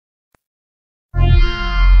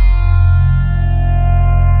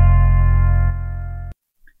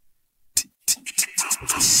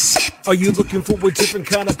Are you looking for a different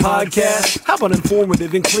kind of podcast? How about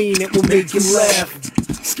informative and clean? It will make you laugh.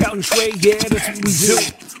 Scout and Trey, yeah, that's what we do.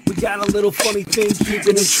 We got a little funny thing,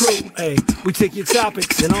 keeping it true. Hey, we take your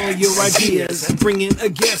topics and all your ideas and bring in a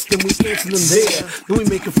guest and we answer them there. Then we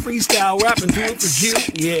make a freestyle rap and do it for you.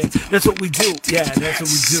 Yeah, that's what we do. Yeah, that's what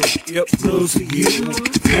we do. Yep, close to you,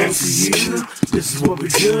 close to you. This is what we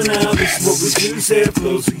do now. This is what we do. Say it,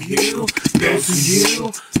 close to you, close to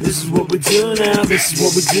you. This is what we do now. This is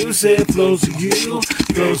what we do. Say it, close to you,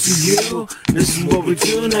 close to you. This is what we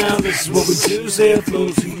do now. This is what we do. Say it,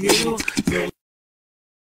 close to you.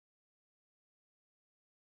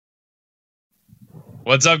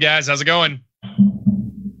 What's up, guys? How's it going?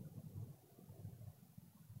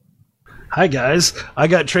 Hi, guys. I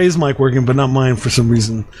got Trey's mic working, but not mine for some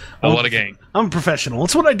reason. Oh, what a gang. I'm a professional.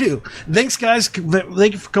 That's what I do. Thanks, guys.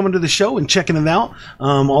 Thank you for coming to the show and checking it out.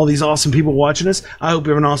 All these awesome people watching us. I hope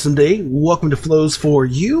you have an awesome day. Welcome to Flows for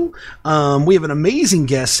You. We have an amazing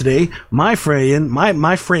guest today. My friend,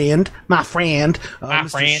 Mr.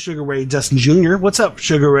 Sugar Ray Dustin Jr. What's up,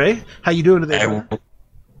 Sugar Ray? How you doing today? Hey,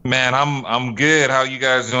 man, I'm good. How you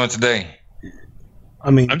guys doing today?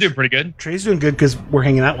 I mean, I'm doing pretty good. Trey's doing good because we're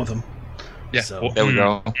hanging out with him. Yeah, So. There we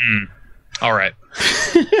go. All right.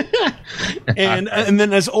 and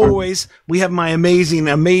then, as always, we have my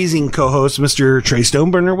amazing co-host, Mr. Trey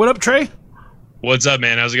Stoneburner. What up, Trey? What's up,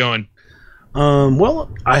 man? How's it going?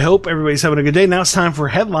 Well, I hope everybody's having a good day. Now it's time for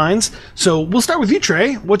headlines. So we'll start with you,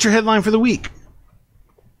 Trey. What's your headline for the week?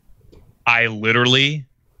 I literally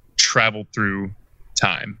traveled through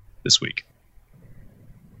time this week.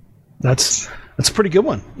 That's a pretty good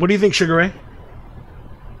one. What do you think, Sugar Ray?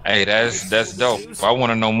 Hey, that's dope. I want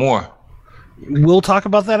to know more. We'll talk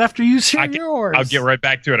about that after you share yours. I'll get right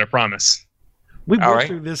back to it, I promise. We All went right.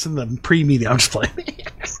 through this in the pre-meeting. I'm just playing.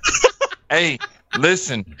 Hey,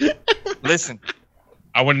 listen.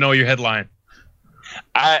 I want to know your headline.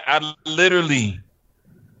 I literally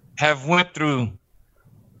have went through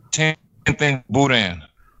 10 things Boudin.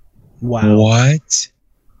 Wow. What?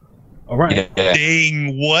 All right. Yeah.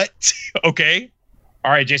 Dang, what? Okay.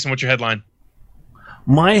 All right, Jason, what's your headline?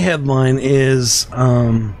 My headline is,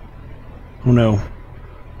 oh no.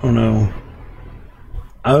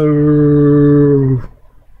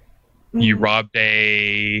 You robbed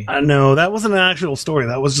a... I know, that wasn't an actual story.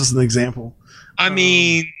 That was just an example. I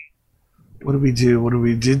mean... What did we do?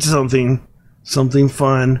 We did something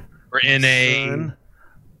fun. We're in a...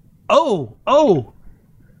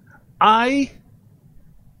 I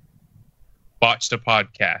Botched a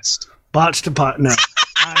podcast. botched a pot. No.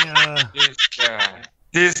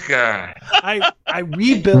 This guy. I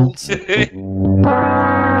rebuilt.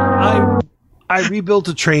 I rebuilt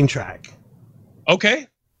a train track. Okay.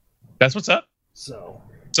 That's what's up. So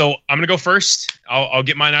I'm going to go first. I'll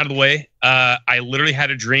get mine out of the way. I literally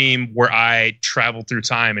had a dream where I traveled through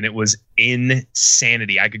time, and it was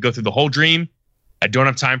insanity. I could go through the whole dream. I don't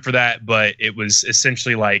have time for that, but it was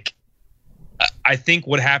essentially like, I think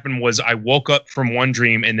what happened was I woke up from one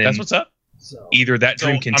dream, and then that's what's up. So Either that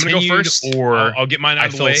dream continued, I'm gonna go first, or I'll get mine out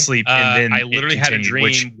of the way. I fell asleep, and then I literally had a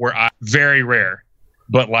dream where very rare,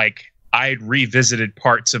 but like I had revisited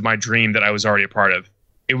parts of my dream that I was already a part of.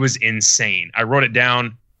 It was insane. I wrote it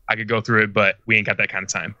down. I could go through it, but we ain't got that kind of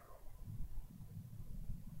time.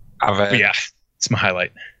 But yeah, it's my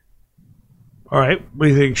highlight. all right, what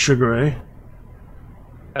do you think, Sugar Ray?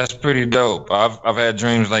 That's pretty dope. I've had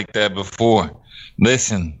dreams like that before.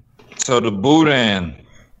 Listen, so the Boudin.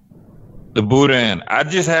 I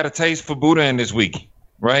just had a taste for Boudin this week,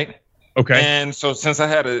 right? Okay. And so since I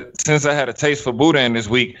had a taste for Boudin this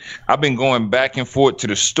week, I've been going back and forth to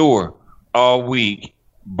the store all week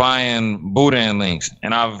buying Boudin links,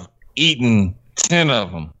 and I've eaten 10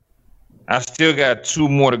 of them. I still got 2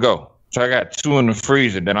 more to go. So I got 2 in the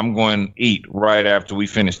freezer that I'm going to eat right after we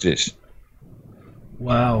finish this.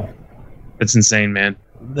 Wow, That's insane, man.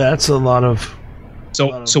 that's a lot of.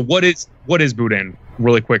 So what is Boudin?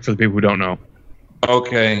 Really quick for the people who don't know.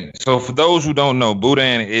 Okay, so for those who don't know,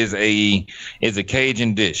 Boudin is a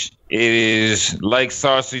Cajun dish. It is like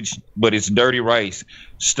sausage, but it's dirty rice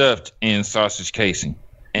stuffed in sausage casing,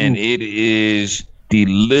 and it is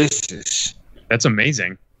delicious. That's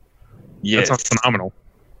amazing. Yes. That sounds phenomenal.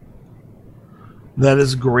 That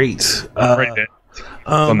is great.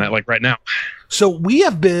 On that, like right now. So we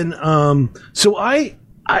have been. So I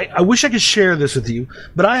wish I could share this with you,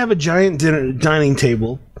 but I have a giant dining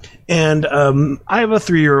table, and I have a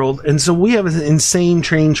 3-year-old, and so we have an insane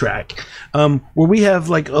train track, where we have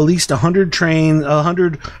like at least 100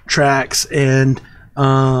 tracks, and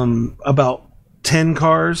about 10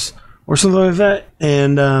 cars or something like that,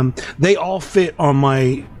 and they all fit on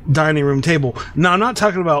my dining room table. Now, I'm not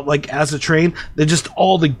talking about like as a train; they just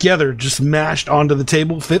all together, just mashed onto the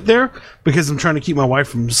table, fit there because I'm trying to keep my wife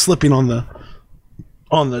from slipping on the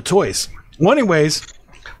toys. Well, anyways,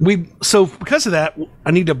 because of that,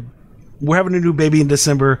 we're having a new baby in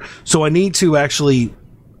December, so I need to actually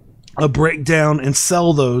break down and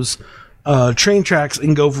sell those train tracks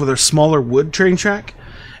and go for their smaller wood train track.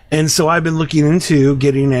 And so I've been looking into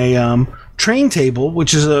getting a train table,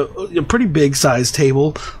 which is a pretty big size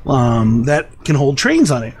table that can hold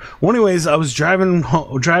trains on it. Well, anyways, I was driving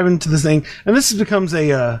to this thing, and this becomes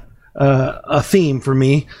a theme for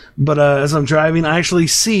me. But as I'm driving, I actually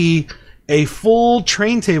see a full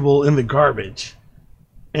train table in the garbage,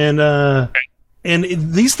 and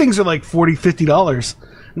these things are like $40-$50.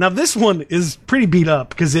 Now this one is pretty beat up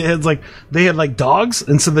because they had dogs,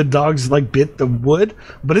 and so the dogs like bit the wood,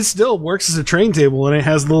 but it still works as a train table, and it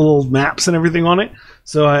has little maps and everything on it.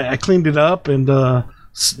 So I cleaned it up and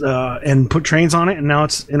put trains on it, and now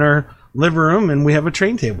it's in our living room, and we have a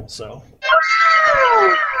train table. So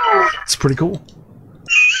it's pretty cool.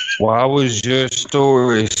 Why was your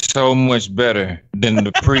story so much better than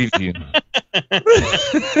the preview?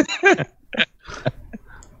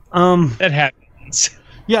 That happens.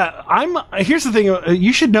 Yeah, here's the thing.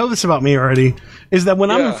 You should know this about me already. Is that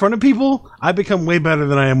when I'm in front of people, I become way better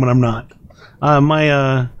than I am when I'm not. I'm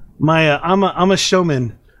a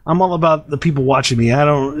showman. I'm all about the people watching me. I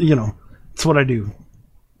don't, it's what I do.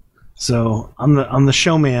 So I'm the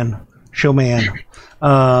showman.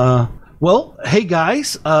 Well, hey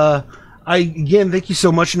guys. Again, thank you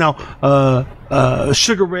so much. Now,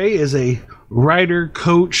 Sugar Ray is a writer,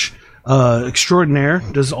 coach, extraordinaire,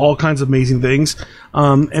 does all kinds of amazing things.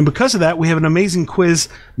 And because of that, we have an amazing quiz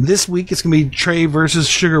this week. It's going to be Trey versus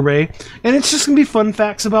Sugar Ray, and it's just going to be fun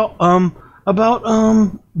facts about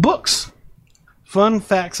books. Fun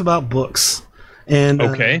facts about books. And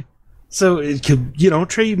okay. So it could,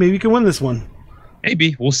 Trey, maybe you can win this one.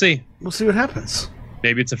 Maybe. We'll see. We'll see what happens.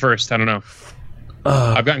 Maybe it's a first. I don't know.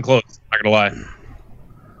 I've gotten close. Not gonna lie.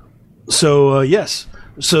 So yes.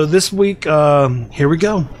 So this week, here we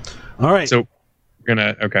go. All right. So we're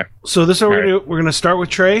gonna So this is what we're gonna do. We're gonna start with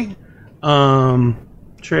Trey. No,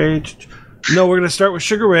 we're gonna start with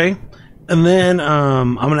Sugar Ray, and then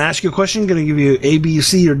I'm gonna ask you a question. I'm gonna give you A, B,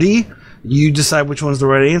 C, or D. You decide which one's the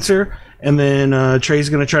right answer, and then Trey's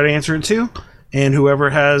gonna try to answer it too. And whoever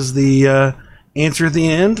has the answer at the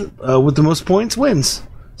end with the most points wins.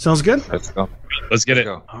 Sounds good? Let's go. Let's get it.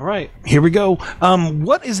 All right, here we go.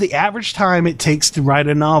 What is the average time it takes to write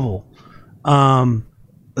a novel?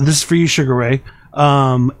 This is for you, Sugar Ray.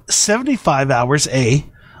 75 hours, A.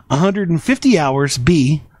 150 hours,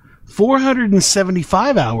 B.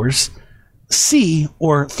 475 hours, C.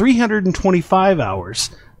 Or 325 hours,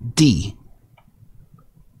 D.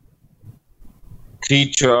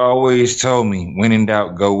 Teacher always told me, when in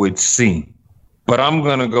doubt, go with C. But I'm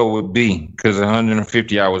going to go with B because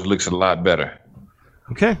 150 hours looks a lot better.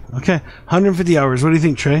 Okay. 150 hours. What do you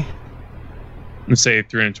think, Trey? Let's say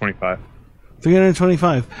 325.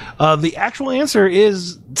 325. The actual answer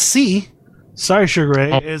is C. Sorry, Sugar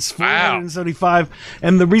Ray. It's 475. Wow.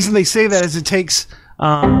 And the reason they say that is it takes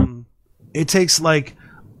like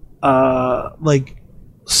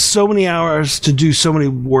so many hours to do so many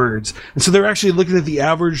words. And so they're actually looking at the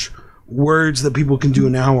average words that people can do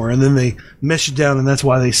an hour, and then they mesh it down, and that's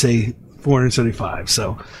why they say 475.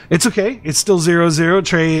 So it's okay. It's still 0-0.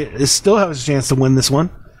 Trey still has a chance to win this one.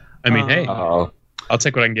 I mean, hey, I'll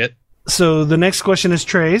take what I can get. So the next question is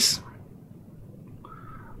Trey's.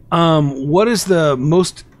 What is the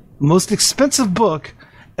most expensive book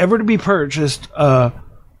ever to be purchased? What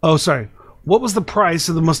was the price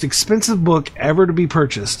of the most expensive book ever to be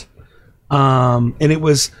purchased? And it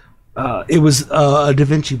was a Da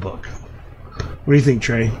Vinci book. What do you think,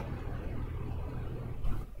 Trey?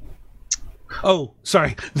 Oh,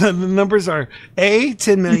 sorry. The numbers are A,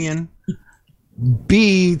 10 million,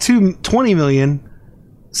 B, 20 million,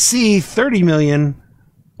 C, 30 million,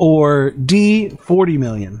 or D, 40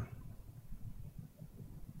 million.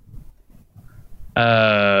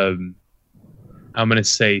 I'm going to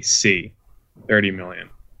say C, 30 million.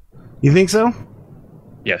 You think so?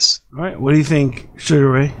 Yes. All right. What do you think, Sugar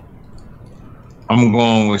Ray? I'm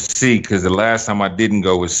going with C because the last time I didn't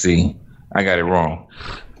go with C, I got it wrong.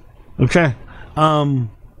 Okay. Does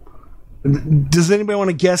anybody want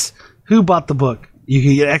to guess who bought the book? You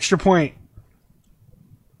can get an extra point.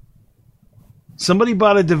 Somebody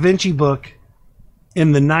bought a Da Vinci book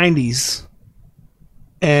in the 90s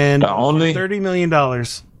and $30 million. I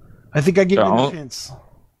think I give you hints.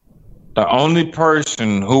 The only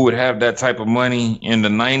person who would have that type of money in the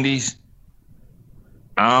 90s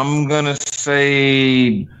I'm gonna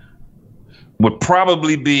say would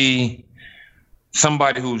probably be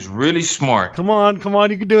somebody who's really smart, Come on,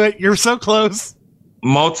 you can do it. You're so close.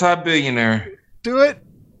 multi-billionaire, Do it.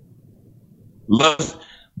 loves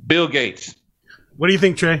Bill Gates. What do you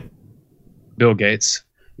think, Trey? Bill Gates.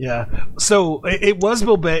 Yeah. So it was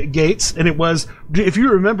Bill Gates, and it was, if you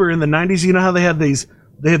remember in the 90s, you know how they had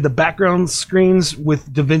the background screens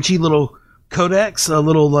with Da Vinci little codecs, a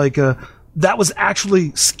little like that was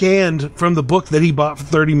actually scanned from the book that he bought for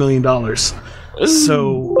 $30 million.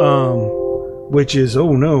 So, which is,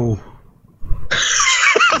 oh no.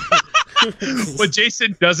 What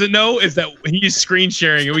Jason doesn't know is that he's screen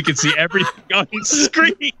sharing and we can see everything on his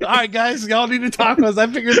screen. All right, guys, y'all need to talk as I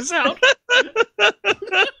figure this out.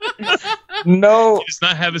 No, He does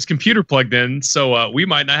not have his computer plugged in, so we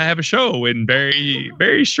might not have a show in very,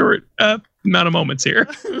 very short amount of moments here.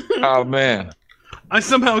 oh man, I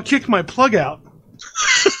somehow kicked my plug out.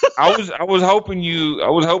 I was hoping you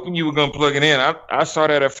were gonna plug it in. I saw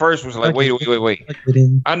that at first. Was like, wait.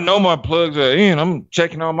 I know my plugs are in. I'm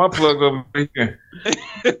checking all my plugs over here.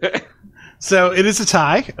 So it is a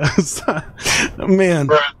tie. Man,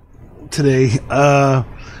 today.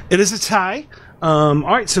 It is a tie. All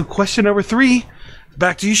right, so question number 3.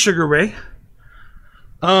 Back to you, Sugar Ray.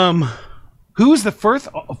 Who's the first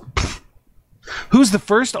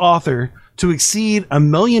author to exceed $1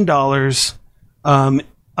 million? A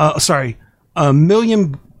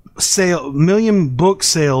million book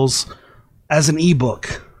sales as an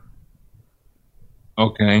ebook.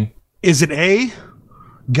 Okay. Is it A,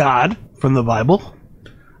 God from the Bible?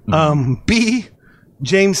 B,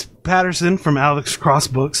 James Patterson from Alex Cross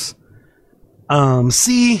books?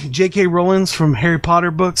 C, J.K. Rowling from Harry Potter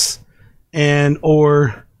books?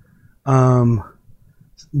 Or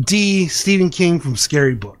D, Stephen King from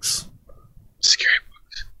Scary Books? Scary.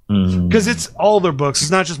 Because it's all their books.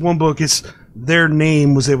 It's not just one book. It's their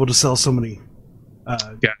name was able to sell so many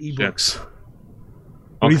ebooks.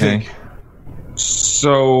 What do you think?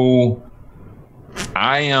 So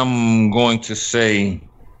I am going to say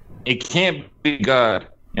it can't be God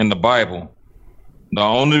in the Bible. The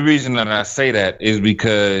only reason that I say that is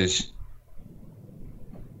because,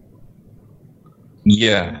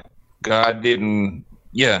 God didn't.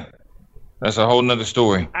 Yeah, that's a whole nother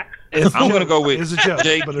story. I'm going to go with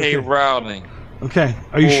J.K. Rowling. Okay.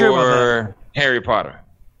 Are you sure about that? Or Harry Potter.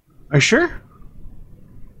 Are you sure?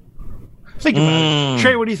 Think about it.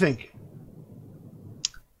 Trey, what do you think?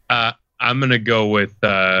 I'm going to go with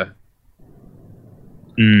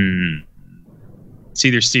it's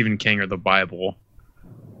either Stephen King or the Bible.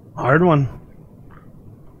 Hard one.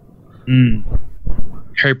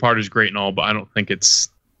 Harry Potter's great and all, but I don't think it's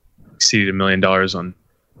exceeded $1 million on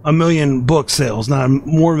 1 million book sales, not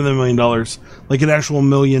more than $1 million, like an actual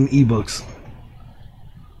million ebooks.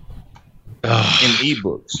 In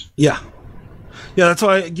ebooks. Yeah, that's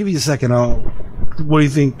why I give you a second. What do you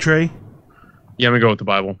think, Trey? Yeah, I'm gonna go with the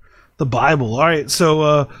Bible. The Bible. All right.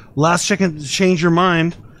 So last second to change your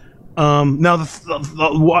mind. Now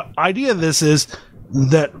the idea of this is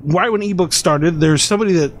that right when ebooks started, there's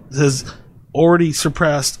somebody that has already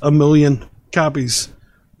surpassed 1 million copies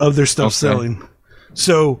of their stuff selling.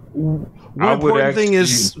 So one important thing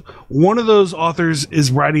is one of those authors is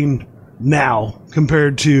writing now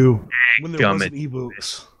compared to when there wasn't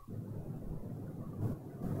ebooks.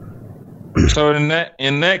 So in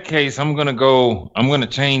that case, I'm gonna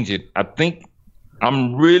change it. I think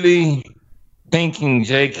I'm really thinking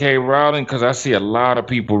J.K. Rowling because I see a lot of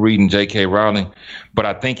people reading J.K. Rowling, but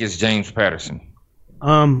I think it's James Patterson.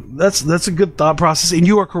 That's a good thought process, and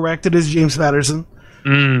you are correct. It is James Patterson.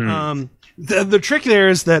 The trick there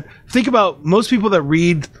is that think about most people that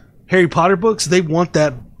read Harry Potter books, they want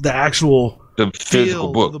the actual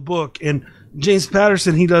physical book of the book, and James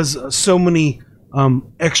Patterson, he does so many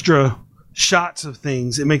extra shots of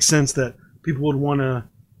things. It makes sense that people would want to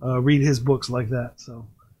read his books like that. So,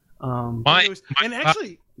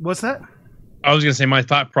 what's that? I was going to say my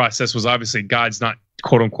thought process was obviously God's not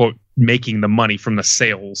quote unquote making the money from the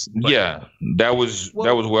sales. Yeah, that was where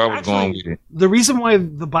I was going with it. The reason why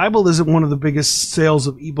the Bible isn't one of the biggest sales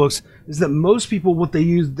of ebooks is that most people, what they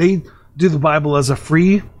do the Bible as a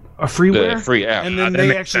freeware, free app, and then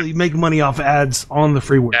they actually make money off ads on the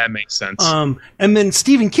freeware. That makes sense. And then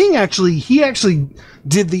Stephen King he actually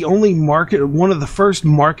did the only one of the first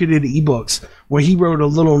marketed ebooks where he wrote a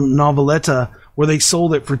little noveletta where they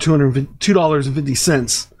sold it for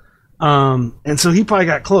 $2.50. And so he probably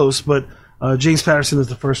got close, but James Patterson is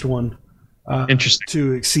the first one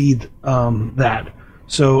to exceed that.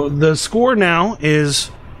 So the score now is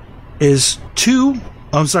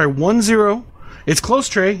 1-0. It's close,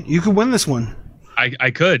 Trey. You could win this one.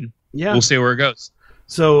 I could. Yeah. We'll see where it goes.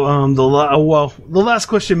 So the last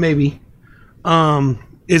question maybe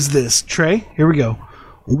is this, Trey. Here we go.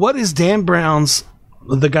 What is Dan Brown's,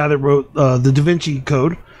 the guy that wrote the Da Vinci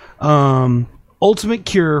Code, ultimate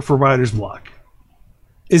cure for writer's block?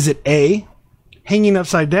 Is it A, hanging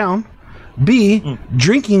upside down, B,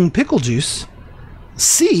 drinking pickle juice,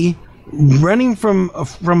 C, running from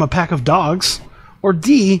a pack of dogs, or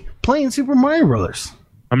D, playing Super Mario Brothers?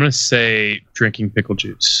 I'm gonna say drinking pickle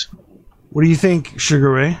juice. What do you think,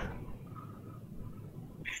 Sugar Ray?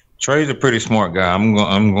 Trey's a pretty smart guy. I'm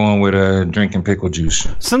going with drinking pickle juice.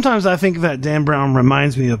 Sometimes I think that Dan Brown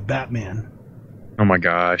reminds me of Batman. Oh my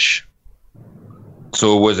gosh.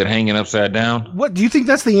 So was it hanging upside down? What, do you think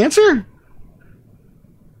that's the answer?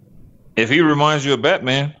 If he reminds you of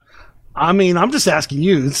Batman, I mean, I'm just asking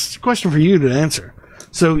you. It's a question for you to answer.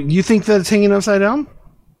 So you think that it's hanging upside down?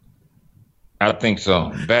 I think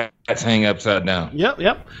so. Bats hang upside down.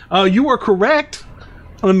 Yep. You were correct.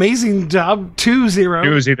 An amazing job. 2-0. It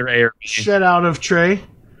was either A or B. Shut out of Trey.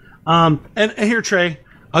 And here, Trey,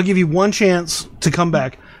 I'll give you one chance to come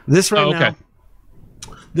back. This right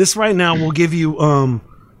now will give you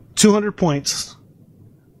 200 points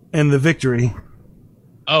and the victory.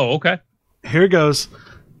 Oh, okay. Here it goes.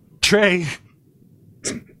 Trey,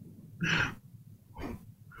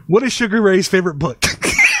 what is Sugar Ray's favorite book?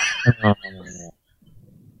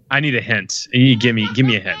 I need a hint. You give me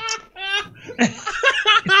a hint.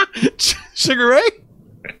 Sugar Ray?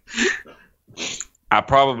 I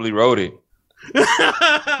probably wrote it.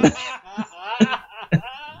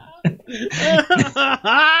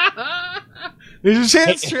 There's your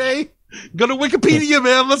chance, Trey. Go to Wikipedia,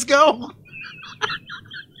 man. Let's go.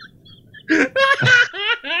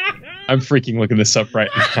 I'm freaking looking this up right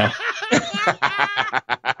now.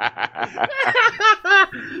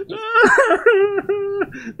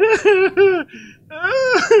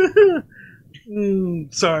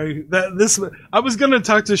 Sorry. I was gonna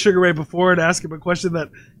talk to Sugar Ray before and ask him a question that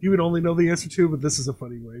he would only know the answer to, but this is a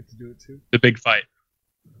funny way to do it too. The big fight.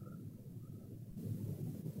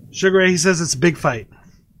 Sugar Ray, he says it's a big fight.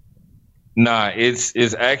 Nah, it's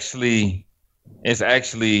actually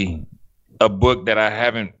a book that I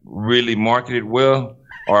haven't really marketed well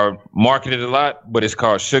or marketed a lot, but it's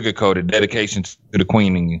called Sugar Coated: Dedication to the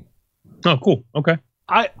Queen in You. Oh, cool. Okay.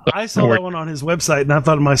 I saw that one on his website, and I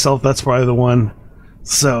thought to myself, that's probably the one.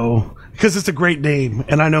 So, because it's a great name,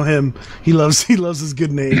 and I know him, he loves his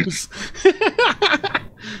good names.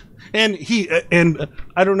 and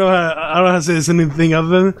I don't know how to say this anything other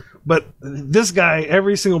than, but this guy,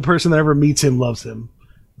 every single person that ever meets him loves him.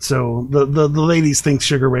 So the ladies think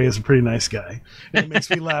Sugar Ray is a pretty nice guy. And it makes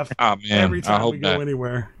me laugh every time we go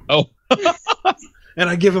anywhere. Oh. And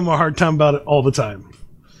I give him a hard time about it all the time.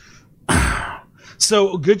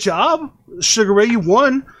 So, good job, Sugar Ray. You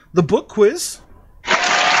won the book quiz.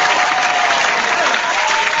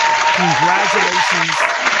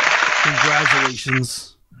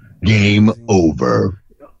 Congratulations. Game over.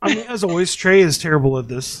 I mean, as always, Trey is terrible at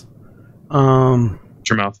this. Shut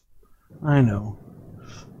your mouth. I know.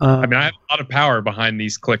 I mean, I have a lot of power behind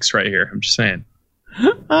these clicks right here. I'm just saying.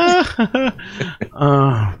 A lot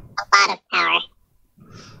of power.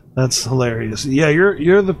 That's hilarious. Yeah,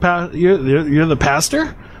 you're the pastor.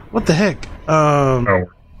 What the heck?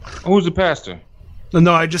 Who's the pastor?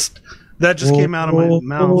 No, that just came out of my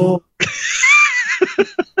mouth.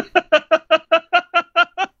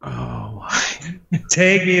 Oh,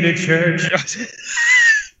 take me to church.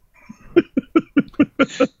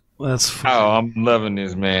 That's funny. Oh, I'm loving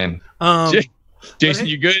this, man. Jason,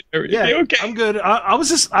 you good? Yeah, okay. I'm good. I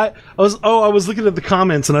was looking at the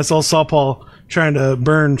comments and I saw Saw Paul trying to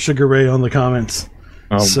burn Sugar Ray on the comments.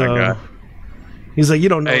 Oh my god. He's like, you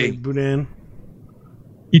don't know me, Boudin.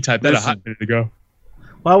 He typed that a hot minute ago.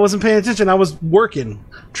 Well, I wasn't paying attention. I was working,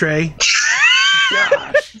 Trey.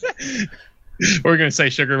 Gosh. What were we gonna say,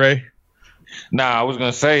 Sugar Ray? Nah, I was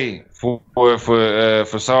gonna say for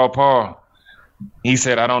Saul Paul, he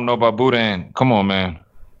said, I don't know about Boudin. Come on, man.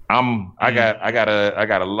 I got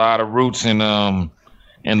a lot of roots in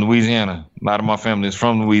Louisiana. A lot of my family is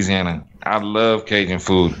from Louisiana. I love Cajun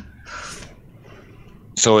food.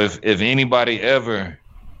 So if anybody ever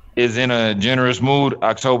is in a generous mood,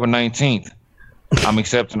 October 19th, I'm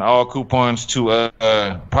accepting all coupons to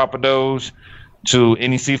Papa Do's, to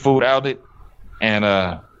any seafood outlet,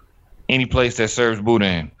 and any place that serves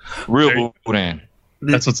boudin. Real boudin.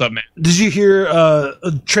 That's what's up, man. Did you hear,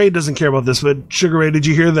 Trey doesn't care about this, but Sugar Ray, did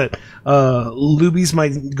you hear that Luby's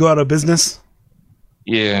might go out of business?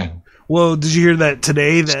 Yeah. Well, did you hear that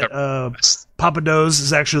today that Papa Do's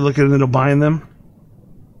is actually looking into buying them?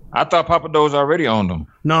 I thought Papa Do's already owned them.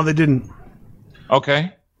 No, they didn't.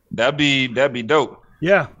 Okay, that'd be dope.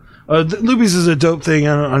 Yeah. Luby's is a dope thing.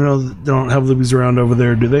 I know they don't have Luby's around over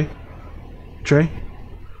there, do they? Trey?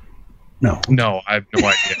 No, I have no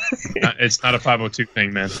idea. It's not a 502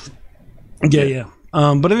 thing, man. Yeah.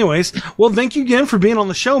 But anyways, well, thank you again for being on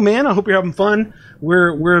the show, man. I hope you're having fun.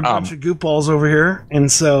 We're a bunch of goofballs over here,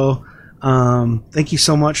 and so thank you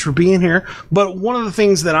so much for being here. But one of the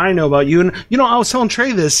things that I know about you, and I was telling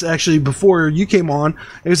Trey this actually before you came on.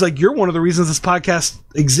 It was like you're one of the reasons this podcast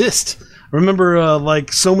exists. I remember a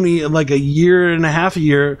year and a half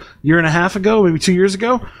ago, maybe 2 years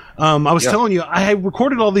ago. I was telling you, I had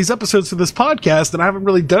recorded all these episodes for this podcast, and I haven't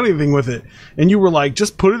really done anything with it. And you were like,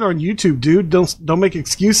 "Just put it on YouTube, dude. Don't make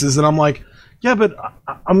excuses." And I'm like, "Yeah, but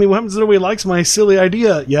I mean, what happens if nobody likes my silly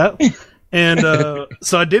idea?" Yeah. And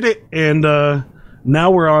so I did it, and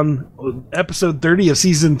now we're on episode 30 of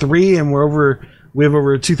season 3, and we have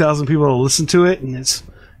over 2,000 people to listen to it, and it's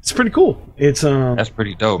pretty cool. It's that's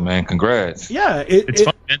pretty dope, man. Congrats. Yeah, it's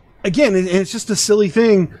fun, man. Again, it's just a silly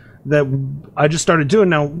thing that I just started doing.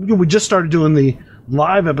 Now, we just started doing the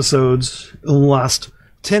live episodes in the last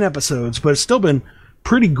 10 episodes, but it's still been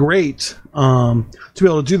pretty great to be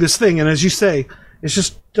able to do this thing. And as you say, it's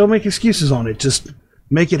just don't make excuses on it. Just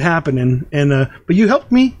make it happen. But you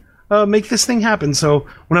helped me make this thing happen. So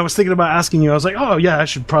when I was thinking about asking you, I was like, oh, yeah, I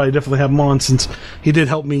should probably definitely have him on, since he did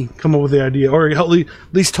help me come up with the idea, or he at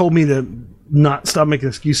least told me to not stop making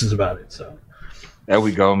excuses about it. So there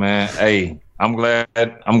we go, man. Hey, I'm glad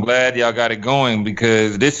y'all got it going,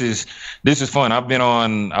 because this is fun. I've been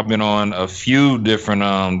on a few different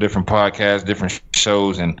podcasts, different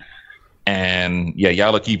shows, and yeah,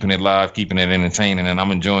 y'all are keeping it live, keeping it entertaining, and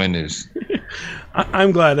I'm enjoying this.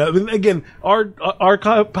 I'm glad. Again, our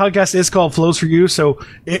podcast is called Flows for You, so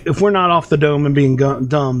if we're not off the dome and being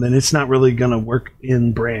dumb, then it's not really going to work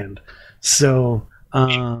in brand. So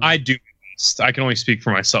I do. I can only speak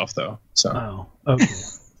for myself, though. So. Oh, okay.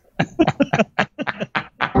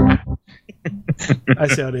 I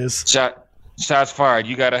see how it is. Shots fired.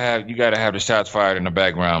 You gotta have the shots fired in the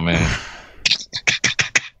background, man.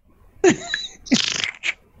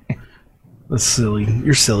 That's silly.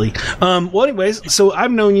 You're silly. Well, anyways, so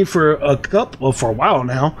I've known you for a while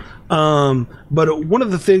now. But one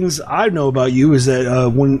of the things I know about you is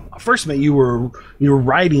that when I first met you, were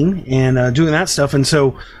writing and doing that stuff. And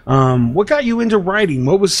so, what got you into writing?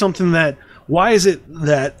 What was something that? Why is it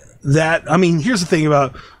that? I mean, here's the thing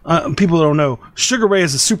about people that don't know. Sugar Ray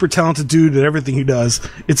is a super talented dude at everything he does.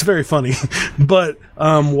 It's very funny. But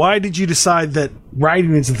why did you decide that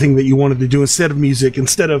writing is the thing that you wanted to do instead of music,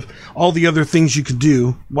 instead of all the other things you could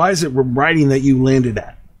do? Why is it writing that you landed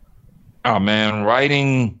at? Oh man,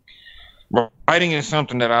 writing is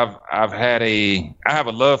something that I have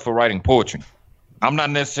a love for writing poetry. I'm not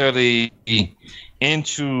necessarily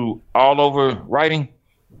into all over writing,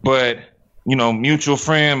 but mutual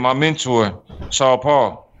friend, my mentor, Saul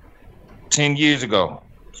Paul, 10 years ago,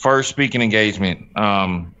 first speaking engagement.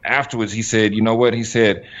 Afterwards, he said, you know what? He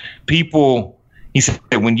said,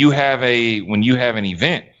 when you have an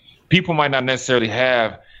event, people might not necessarily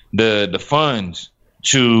have the funds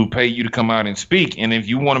to pay you to come out and speak. And if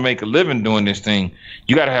you want to make a living doing this thing,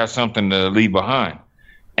 you got to have something to leave behind.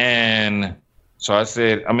 And so I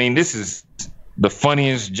said, I mean, this is the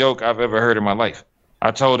funniest joke I've ever heard in my life. I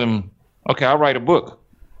told him, okay, I'll write a book.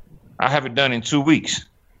 I have it done in 2 weeks.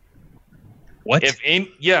 What? If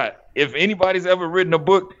anybody's ever written a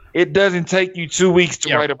book, it doesn't take you 2 weeks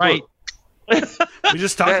to write a book. We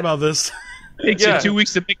just talked about this. It takes you 2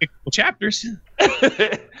 weeks to make a couple chapters.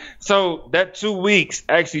 So that 2 weeks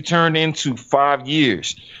actually turned into 5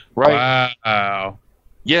 years, right? Wow.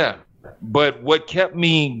 Yeah. But what kept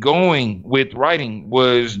me going with writing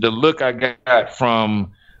was the look I got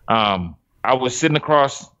from I was sitting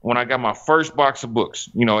across when I got my first box of books.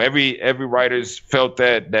 Every writer's felt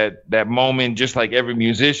that moment, just like every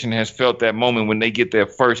musician has felt that moment when they get their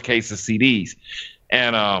first case of CDs.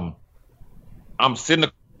 And I'm sitting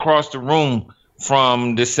across the room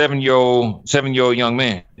from this 7-year-old young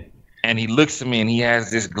man, and he looks at me and he has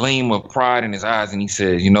this gleam of pride in his eyes, and he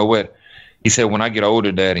says, "You know what?" He said, "When I get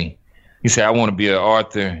older, Daddy," he said, "I want to be an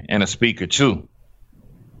author and a speaker too."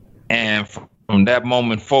 And from that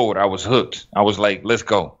moment forward, I was hooked. I was like, let's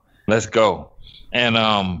go.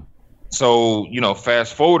 And so,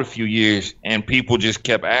 fast forward a few years, and people just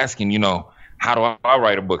kept asking, how do I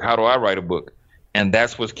write a book? How do I write a book? And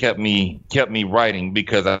that's what's kept me writing,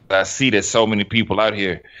 because I see that so many people out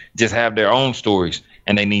here just have their own stories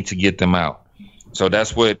and they need to get them out. So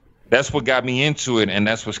that's what got me into it, and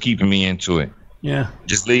that's what's keeping me into it. Yeah.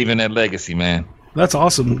 Just leaving that legacy, man. That's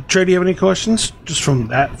awesome. Trey, do you have any questions just from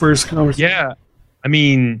that first conversation? Yeah. I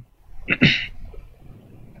mean,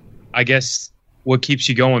 I guess what keeps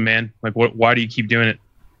you going, man? Like, why do you keep doing it?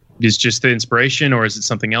 Is it just the inspiration, or is it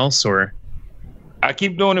something else? Or I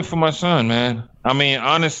keep doing it for my son, man. I mean,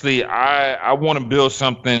 honestly, I want to build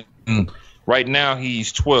something. Right now,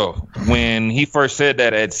 he's 12. When he first said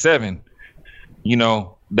that at 7, you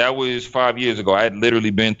know, that was 5 years ago. I had literally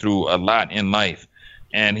been through a lot in life,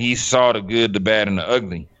 and he saw the good, the bad, and the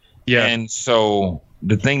ugly. yeah, And so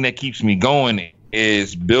the thing that keeps me going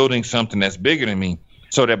is building something that's bigger than me,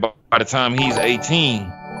 so that by the time he's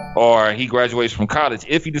 18 or he graduates from college,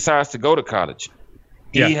 if he decides to go to college,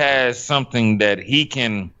 Yeah. he has something that he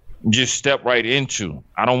can just step right into.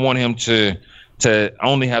 I don't want him to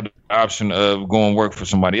only have the option of going work for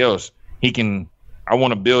somebody else. I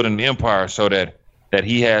want to build an empire so that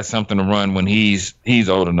he has something to run when he's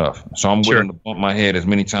old enough. So I'm Sure. willing to bump my head as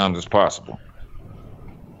many times as possible.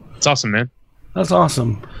 it's awesome, man. That's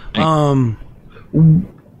awesome.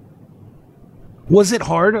 Was it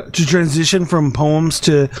hard to transition from poems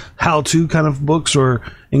to how-to kind of books or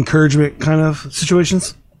encouragement kind of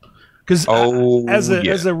situations? Because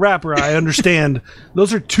as a rapper, I understand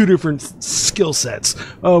those are two different skill sets.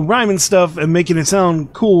 Rhyming stuff and making it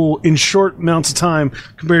sound cool in short amounts of time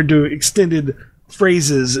compared to extended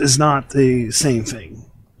phrases is not the same thing.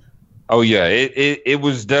 Oh yeah, it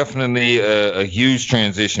was definitely a huge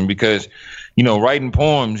transition because, you know, writing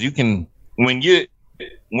poems, you can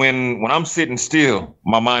when I'm sitting still,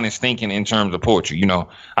 my mind is thinking in terms of poetry. You know,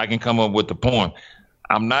 I can come up with the poem.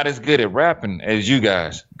 I'm not as good at rapping as you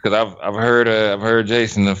guys because I've heard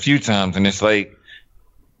Jason a few times, and it's like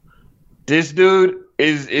this dude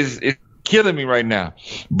is killing me right now.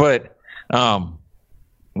 But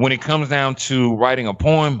when it comes down to writing a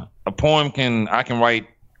poem I can write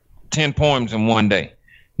 10 poems in one day,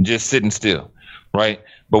 just sitting still, right?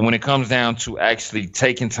 But when it comes down to actually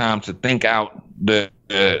taking time to think out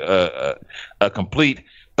a complete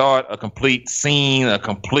thought, a complete scene, a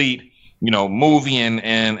complete, you know, movie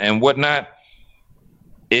and whatnot,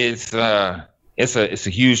 it's a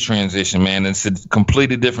huge transition, man. It's a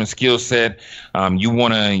completely different skill set. You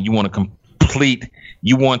want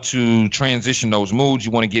to transition those moods.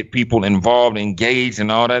 You want to get people involved, engaged, and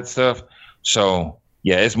all that stuff. So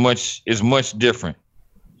yeah, it's much different.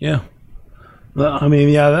 Yeah. I mean,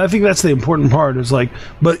 yeah, I think that's the important part is like,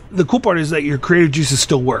 but the cool part is that your creative juices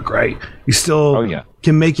still work, right? You still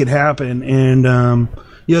can make it happen. And,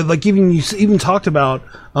 you know, like you even talked about,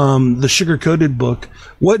 the Sugar Coated book.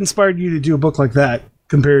 What inspired you to do a book like that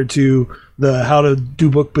compared to the how to do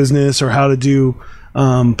book business or how to do,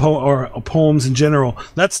 poems in general?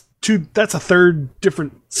 That's a third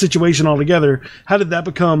different situation altogether. How did that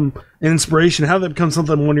become an inspiration? How did that become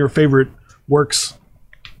something, one of your favorite works?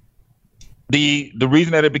 The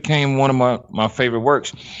reason that it became one of my favorite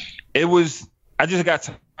works, I just got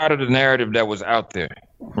tired of the narrative that was out there,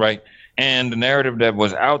 right? And the narrative that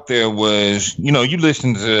was out there was, you know, you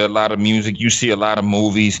listen to a lot of music, you see a lot of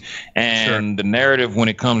movies, and the narrative when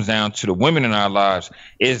it comes down to the women in our lives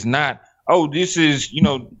is not, oh, this is, you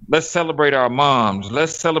know, let's celebrate our moms,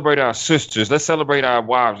 let's celebrate our sisters, let's celebrate our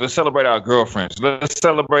wives, let's celebrate our girlfriends, let's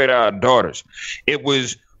celebrate our daughters. It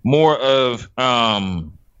was more of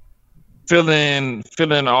fill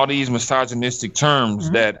in all these misogynistic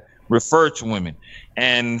terms that refer to women.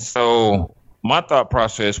 And so my thought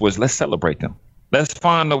process was, let's celebrate them. Let's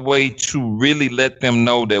find a way to really let them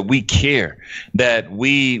know that we care, that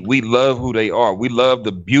we love who they are. We love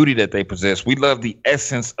the beauty that they possess. We love the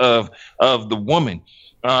essence of the woman,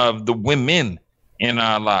 of the women in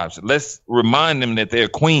our lives. Let's remind them that they're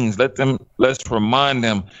queens. Let's remind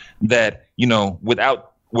them that, you know,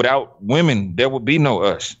 without women, there would be no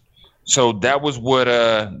us. So that was what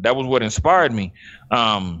inspired me.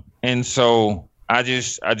 And so I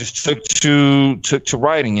just took to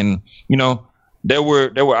writing, and, you know, there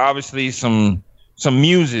were obviously some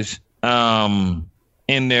muses in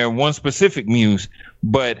there, one specific muse,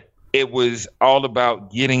 but it was all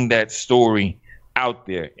about getting that story out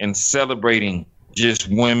there and celebrating just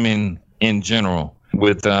women in general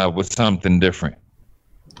with something different.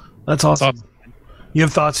 That's awesome. You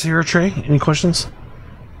have thoughts here, Trey? Any questions?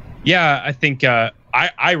 Yeah, I think I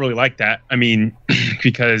really like that. I mean,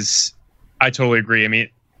 because I totally agree. I mean,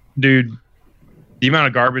 dude, the amount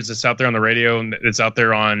of garbage that's out there on the radio and that's out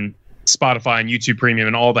there on Spotify and YouTube Premium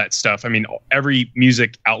and all that stuff. I mean, every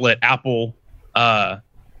music outlet, Apple,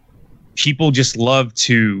 people just love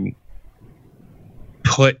to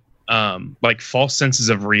put like false senses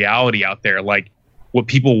of reality out there, like what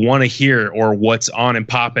people want to hear or what's on and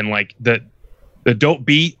popping, like the dope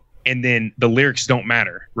beat, and then the lyrics don't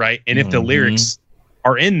matter, right? And if the lyrics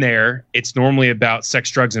are in there, it's normally about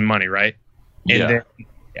sex, drugs, and money, right? And then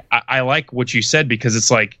I like what you said, because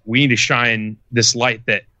it's like we need to shine this light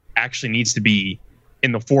that actually needs to be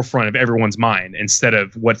in the forefront of everyone's mind instead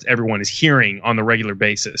of what everyone is hearing on the regular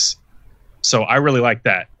basis. So I really like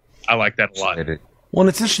that. I like that a lot. Well, and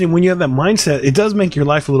it's interesting when you have that mindset, it does make your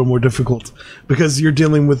life a little more difficult because you're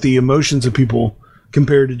dealing with the emotions of people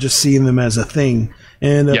compared to just seeing them as a thing.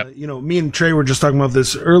 And, Yep. Me and Trey were just talking about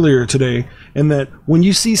this earlier today, and that when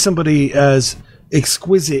you see somebody as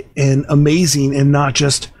exquisite and amazing and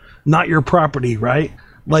not your property, right?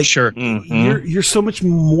 Like, Sure. you're so much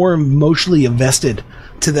more emotionally invested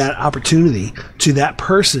to that opportunity, to that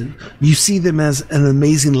person. You see them as an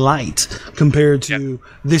amazing light compared to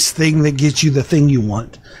this thing that gets you the thing you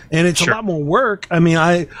want. And it's Sure. a lot more work. I mean,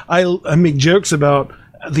 I make jokes about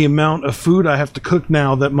the amount of food I have to cook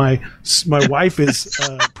now that my wife is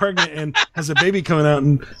pregnant and has a baby coming out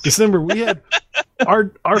in December. We had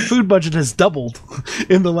our food budget has doubled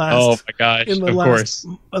in the last Oh my gosh! in the Of last course.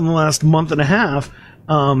 in the last month and a half.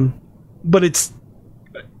 But it's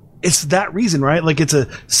that reason, right? Like, it's a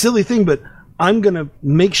silly thing, but I'm gonna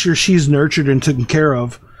make sure she's nurtured and taken care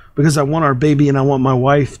of because I want our baby and I want my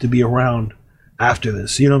wife to be around after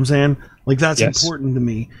this. You know what I'm saying? Like, that's Yes. important to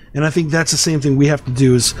me, and I think that's the same thing we have to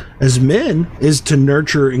do as men, is to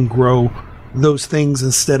nurture and grow those things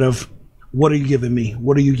instead of what are you giving me?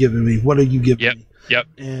 What are you giving me? What are you giving Yep. me? Yep.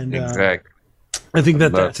 And Exactly. I think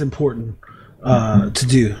that's important to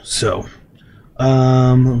do. So,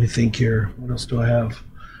 let me think here. What else do I have?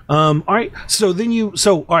 All right. So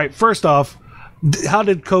all right. First off, how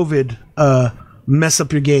did COVID mess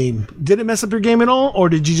up your game? Did it mess up your game at all, or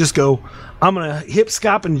did you just go, I'm gonna hip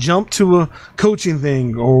scop and jump to a coaching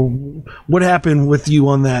thing, or what happened with you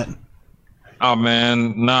on that? Oh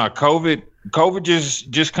man, nah. COVID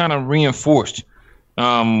just kind of reinforced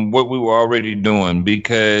what we were already doing,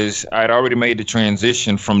 because I'd already made the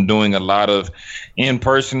transition from doing a lot of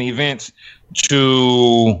in-person events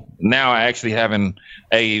to now actually having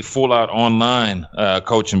a full-out online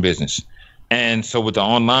coaching business. And so with the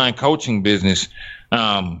online coaching business,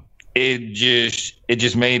 it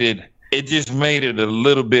just made it a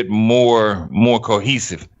little bit more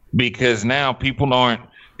cohesive, because now people aren't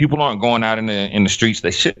going out in the streets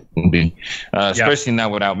they shouldn't be, especially now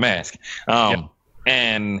without masks.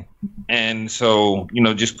 And so,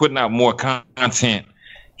 just putting out more content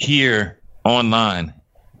here online.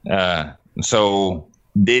 So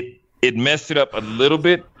it messed it up a little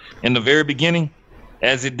bit in the very beginning,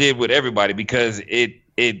 as it did with everybody, because it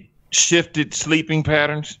shifted sleeping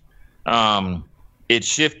patterns. It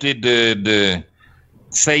shifted the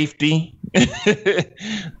safety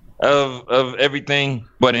of everything.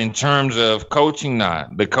 But in terms of coaching,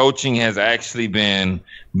 the coaching has actually been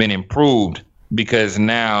improved, because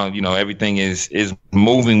now everything is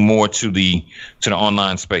moving more to the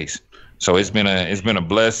online space. So it's been a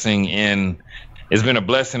blessing and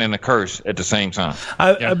a curse at the same time.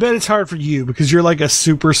 I bet it's hard for you because you're like a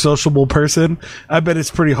super sociable person. I bet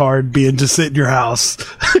it's pretty hard being just sit in your house.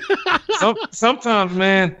 Sometimes,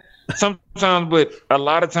 man. Sometimes, but a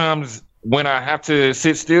lot of times when I have to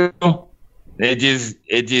sit still, it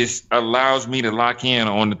just allows me to lock in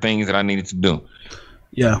on the things that I needed to do.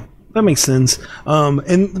 Yeah, that makes sense.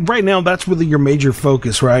 And right now, that's really your major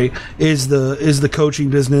focus, right? Is the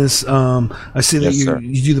coaching business. I see that Yes,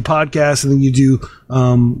 you do the podcast, and then you do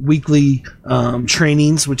weekly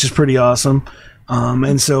trainings, which is pretty awesome.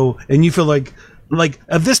 And you feel like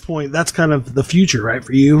at this point, that's kind of the future, right,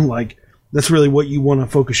 for you? Like, that's really what you want to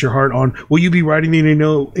focus your heart on. Will you be writing any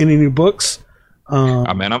new books?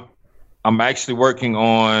 I'm actually working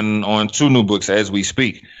on 2 new books as we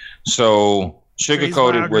speak. So Trey's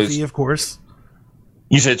Sugarcoated was, biography, of course.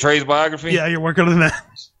 you said Trey's biography? Yeah, you're working on that.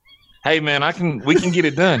 Hey man, we can get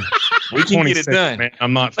it done. We can get it 26, done. Man.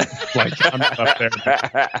 I'm not up there.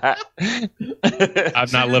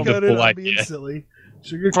 I've not lived a full life being yet. silly.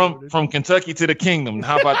 From Kentucky to the kingdom.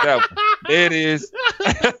 How about that one? There it is.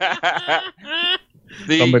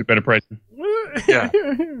 Somebody better praise him. Yeah.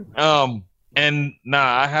 And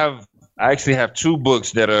I actually have 2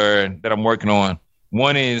 books that I'm working on.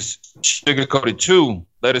 One is Sugarcoated 2,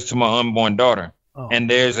 Letters to My Unborn Daughter. Oh. And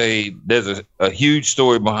there's a huge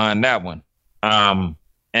story behind that one. And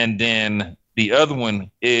then the other one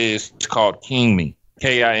is called King Me,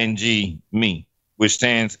 King Me, which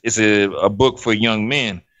it's a book for young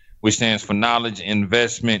men, which stands for knowledge,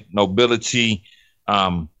 investment, nobility,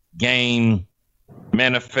 gain,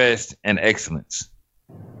 manifest, and excellence.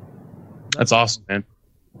 That's awesome, man.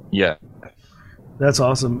 Yeah. That's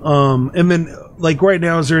awesome. And then, like, right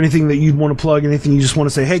now, is there anything that you'd want to plug? Anything you just want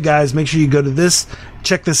to say? Hey, guys, make sure you go to this,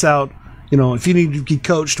 check this out. If you need to get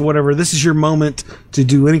coached or whatever, this is your moment to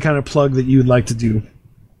do any kind of plug that you would like to do.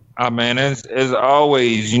 Man, as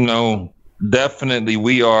always, definitely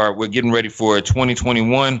we're getting ready for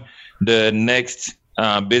 2021, the next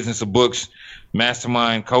Business of Books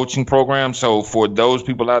Mastermind coaching program. So for those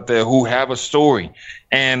people out there who have a story,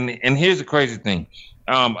 and here's the crazy thing.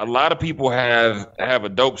 A lot of people have a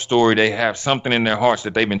dope story. They have something in their hearts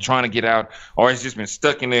that they've been trying to get out, or it's just been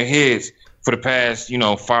stuck in their heads for the past,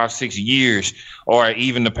 5-6 years, or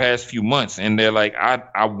even the past few months. And they're like,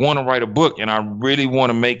 I want to write a book and I really want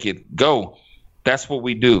to make it go. That's what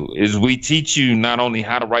we do, is we teach you not only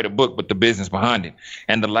how to write a book, but the business behind it.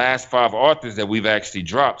 And the last 5 authors that we've actually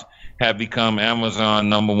dropped have become Amazon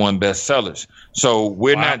 #1 bestsellers. So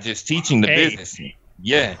we're not just teaching the business.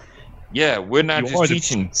 Yeah. We're not just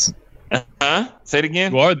teaching. Say it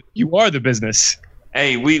again. You are the business.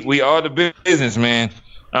 Hey, we are the business, man.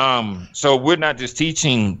 So we're not just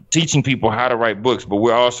teaching people how to write books, but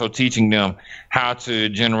we're also teaching them how to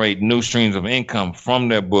generate new streams of income from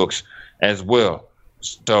their books as well.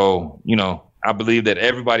 So, I believe that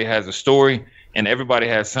everybody has a story and everybody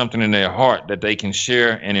has something in their heart that they can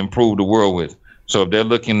share and improve the world with. So if they're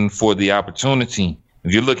looking for the opportunity,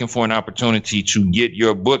 if you're looking for an opportunity to get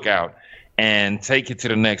your book out and take it to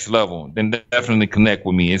the next level, then definitely connect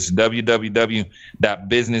with me. It's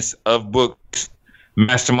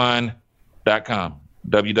www.businessofbooksmastermind.com,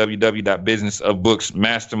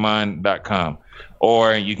 www.businessofbooksmastermind.com.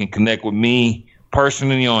 Or you can connect with me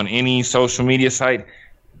personally on any social media site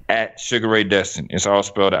at Sugar Ray Destin. It's all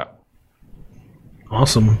spelled out.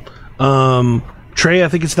 Awesome. Trey, I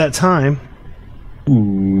think it's that time.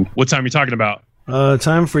 Ooh, what time are you talking about?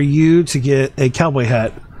 Time for you to get a cowboy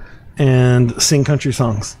hat and sing country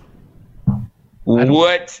songs.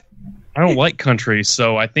 What? I don't like country,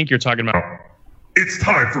 so I think you're talking about... It's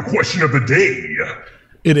time for question of the day.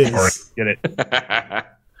 It is. All right, get it.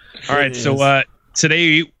 All right, so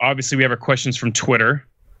today, obviously, we have our questions from Twitter,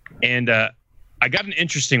 and I got an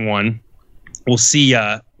interesting one. We'll see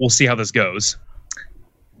how this goes.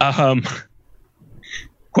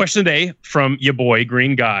 Question today from your boy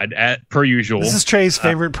Green God, per usual. This is Trey's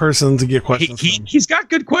favorite person to get questions from. He's got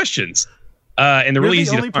good questions, and they're really easy.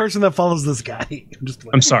 The only person that follows this guy.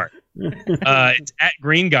 I'm sorry. It's at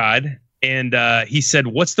Green God, and he said,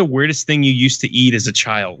 "What's the weirdest thing you used to eat as a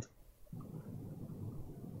child?"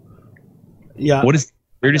 Yeah. What is the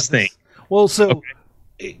weirdest thing? Well, so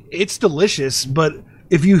it's delicious, but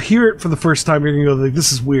if you hear it for the first time, you're gonna go like,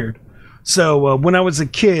 "This is weird." So when I was a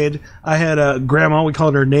kid, I had a grandma. We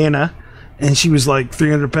called her Nana, and she was like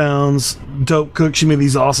 300 pounds, dope cook. She made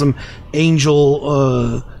these awesome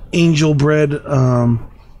angel bread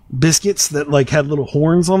biscuits that like had little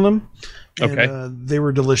horns on them. And, they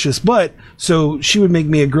were delicious. But so she would make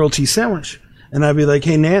me a grilled cheese sandwich, and I'd be like,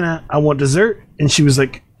 "Hey Nana, I want dessert," and she was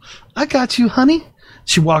like, "I got you, honey."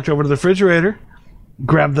 She walked over to the refrigerator,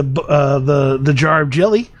 grabbed the jar of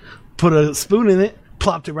jelly, put a spoon in it,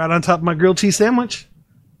 plopped it right on top of my grilled cheese sandwich.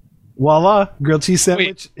 Voila, grilled cheese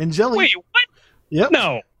sandwich and jelly. Wait, what? Yep.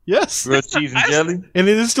 No. Yes. Grilled cheese and jelly? And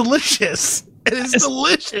it is delicious. It is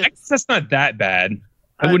delicious. I guess that's not that bad.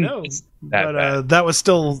 I know. But that was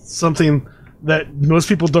still something that most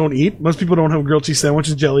people don't eat. Most people don't have grilled cheese sandwich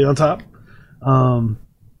and jelly on top.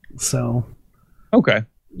 So. Okay.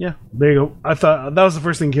 Yeah, there you go. I thought that was the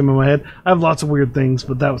first thing that came in my head. I have lots of weird things,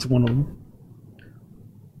 but that was one of them.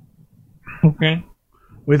 Okay.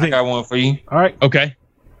 What do you think? I got one for you. All right. Okay.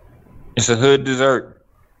 It's a hood dessert.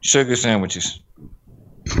 Sugar sandwiches.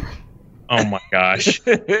 Oh my gosh.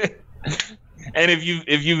 And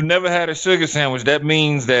if you've never had a sugar sandwich, that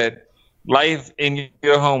means that life in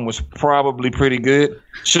your home was probably pretty good.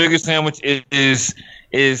 Sugar sandwich is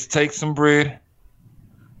take some bread,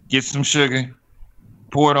 get some sugar,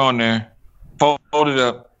 pour it on there, fold it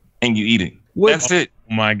up, and you eat it. That's it.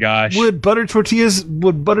 Oh my gosh. Would butter tortillas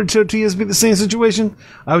be the same situation?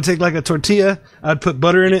 I would take like a tortilla, I'd put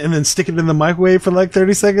butter in it, and then stick it in the microwave for like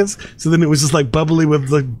 30 seconds. So then it was just like bubbly with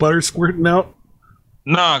like butter squirting out.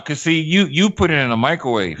 Nah, cause see, you put it in a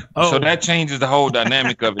microwave, so that changes the whole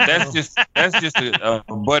dynamic of it. That's just a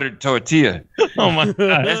buttered tortilla. Oh my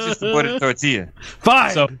god, that's just a buttered tortilla.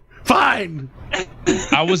 Fine.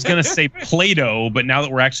 I was gonna say Play-Doh, but now that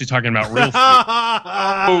we're actually talking about real food,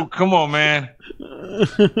 oh come on, man.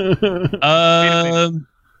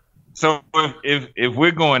 So if we're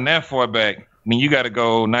going that far back, I mean, you got to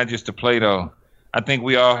go not just to Play-Doh. I think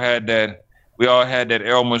we all had that. We all had that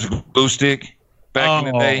Elmer's glue stick back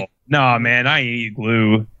in the day. No, man, I eat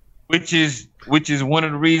glue. Which is one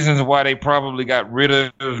of the reasons why they probably got rid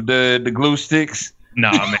of the glue sticks.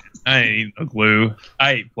 Nah, man, I ain't eat no glue.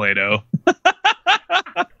 I eat Play-Doh.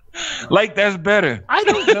 Like that's better. I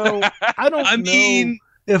don't know. I don't know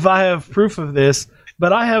if I have proof of this,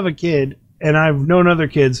 But I have a kid, and I've known other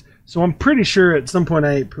kids, so I'm pretty sure at some point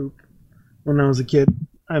I ate poop when I was a kid.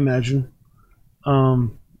 I imagine.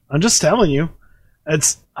 I'm just telling you,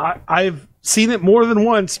 I've seen it more than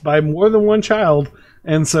once by more than one child,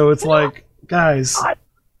 and so it's like, guys.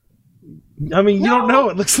 I mean, you don't know.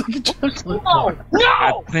 It looks like a chocolate bar.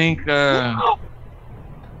 I think. No!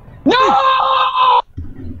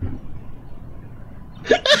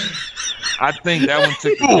 I think that one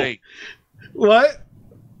took the cake. What?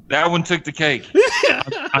 That one took the cake.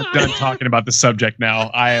 I'm done talking about the subject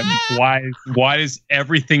now. I am. Why does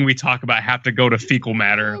everything we talk about have to go to fecal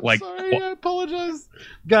matter? I'm sorry, I apologize,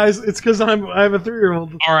 guys. It's because I have a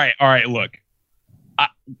 3-year-old. All right. Look,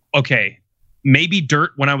 okay, maybe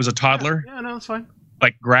dirt when I was a toddler, Yeah, no, it's fine.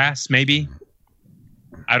 like grass, maybe.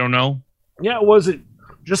 I don't know. Yeah, was it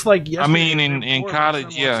just like yesterday? I mean, or the in day before, college,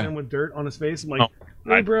 my son yeah. walks in with dirt on his face. I'm like, Oh,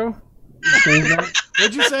 hey, bro.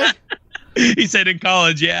 What'd you say? He said in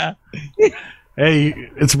college, yeah. Hey,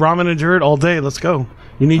 it's ramen and dirt all day. Let's go.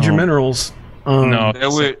 You need your minerals. No,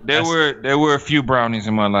 There were a few brownies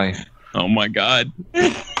in my life. Oh my god.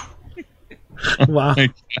 Wow. I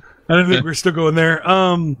don't think we're still going there.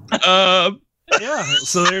 Yeah.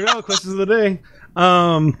 So there you go. Questions of the day.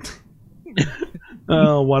 Why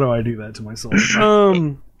do I do that to myself?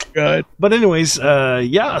 God. But anyways,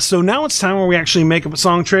 yeah. So now it's time where we actually make up a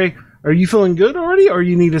song. Trey, are you feeling good already, or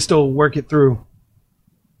you need to still work it through,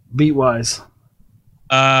 beat wise?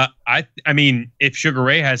 I mean, if Sugar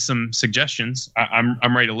Ray has some suggestions,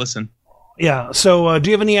 I'm ready to listen. Yeah. So, do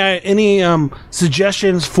you have any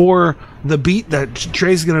suggestions for the beat that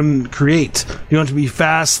Trey's going to create? Do you want it to be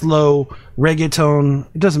fast, slow, reggaeton?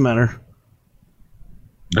 It doesn't matter.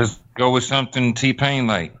 Let's go with something T-Pain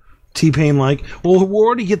like. T-Pain like. Well, we'll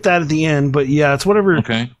already get that at the end, but yeah, it's whatever.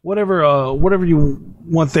 Okay. Whatever you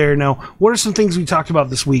want there. Now, what are some things we talked about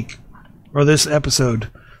this week or this episode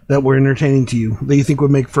that were entertaining to you that you think would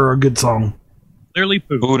make for a good song? Clearly,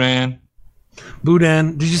 poop.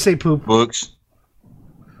 Boudin. Did you say poop? Books.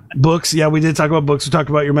 Books. Yeah, we did talk about books. We talked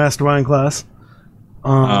about your mastermind class.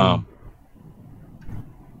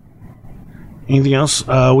 Anything else?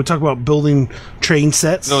 We talked about building train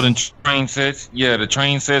sets. Building train sets. Yeah, the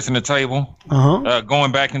train sets and the table.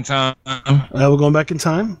 Going back in time. We're going back in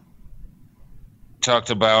time. Talked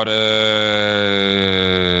about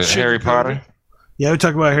Harry Potter. Yeah, we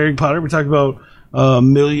talked about Harry Potter. We talked about a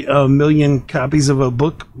million copies of a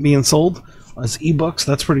book being sold as ebooks.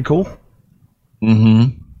 That's pretty cool.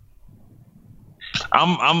 Mm-hmm.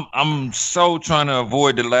 I'm so trying to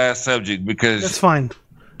avoid the last subject because That's fine.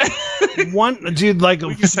 One dude, like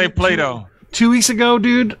we can say Play-Doh. 2 weeks ago,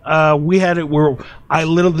 dude, we had it where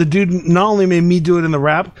the dude not only made me do it in the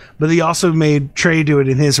rap, but he also made Trey do it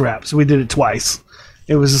in his rap. So we did it twice.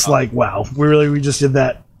 It was just like, wow, we just did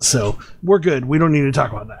that. So we're good. We don't need to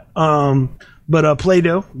talk about that. But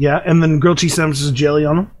Play-Doh, yeah, and then grilled cheese sandwiches with jelly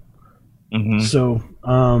on them. Mm-hmm. So,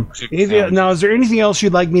 now, is there anything else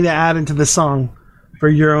you'd like me to add into the song for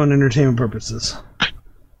your own entertainment purposes?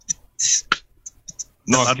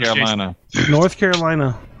 North Carolina. North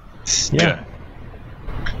Carolina. Yeah.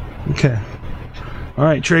 Okay. All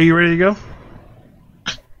right, Trey, you ready to go?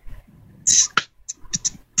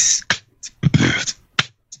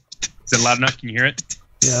 Is it loud enough? Can you hear it?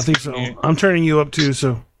 Yeah, I think so. I'm turning you up too,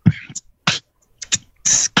 so.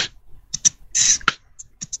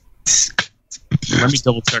 Let me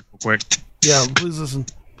double check real quick. Yeah, please listen.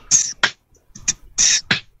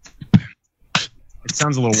 It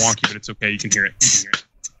sounds a little wonky, but it's okay. You can hear it.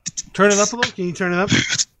 Turn it up a little. Can you turn it up?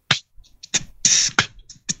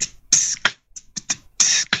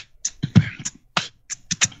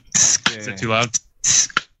 Is it too loud?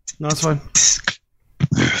 No, it's fine.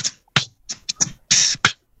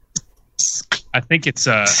 I think it's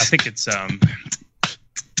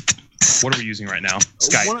what are we using right now?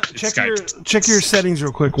 Skype. Check your settings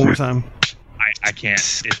real quick one more time. I can't.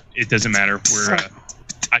 It doesn't matter.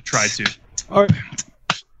 I tried to. All right.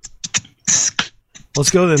 Let's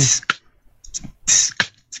go then.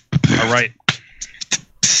 All right.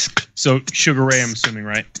 So Sugar Ray, I'm assuming,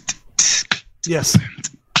 right? Yes.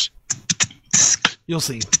 You'll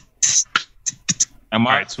see. Am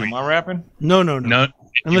I rapping? No. No. Unless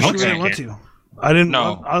you Okay. really want to. I didn't.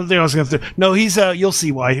 No. I don't think I was going to. No, he's. You'll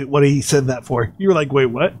see what he said that for. You were like, wait,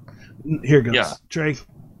 what? Here goes. Yeah. Trey.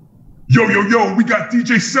 Yo, we got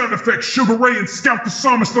DJ Sound Effects, Sugar Ray, and Scout the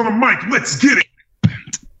Psalmist on the mic. Let's get it.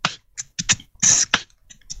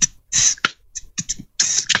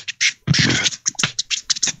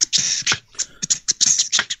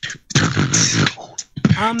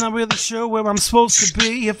 I'm not really sure where I'm supposed to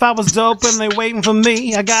be. If I was dope and they waiting for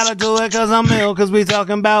me, I gotta do it cause I'm ill, cause we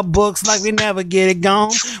talking about books like we never get it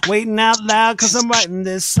gone. Waiting out loud cause I'm writing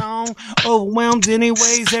this song. Overwhelmed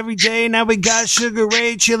anyways every day. Now we got Sugar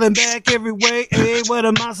Ray chilling back every way. Hey, what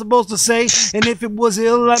am I supposed to say? And if it was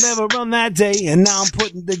ill, I'd never run that day. And now I'm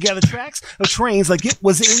putting together tracks of trains like it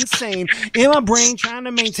was insane. In my brain trying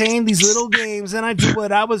to maintain these little games. And I do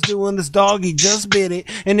what I was doing. This dog, he just bit it.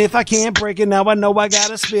 And if I can't break it, now I know I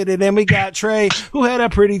gotta spit it. And we got Trey, who had a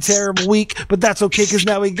pretty terrible week. But that's okay, cause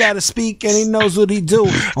now he gotta speak. And he knows what he do.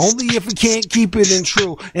 Only if he can't keep it in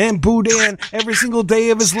true. And Boudin every single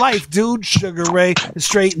day of his life, dude. Sugar Ray is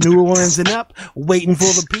straight New Orleans and up. Waiting for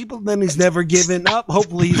the people, then he's never giving up.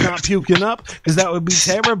 Hopefully he's not puking up, cause that would be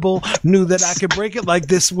terrible. Knew that I could break it like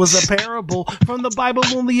this was a parable from the Bible.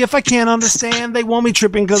 Only if I can't understand. They want me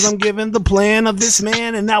tripping cause I'm giving the plan of this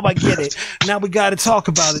man. And now I get it. Now we gotta talk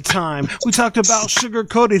about it time. We talked about Sugar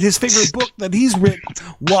Coated, his favorite book that he's written.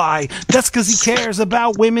 Why? That's cause he cares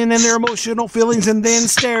about women and their emotional feelings, and then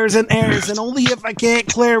stares and airs. And only if I can't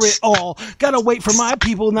clear it all. Gotta wait for my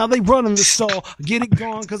people, now they run in the stall. Get it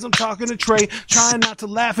gone cause I'm talking to Trey. Trying not to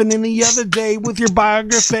laugh. And then the other day with your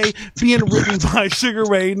biography being written by Sugar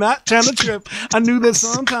Ray, not trying to trip. I knew that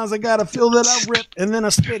sometimes I gotta feel that I rip and then I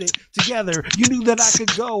spit it together. You knew that I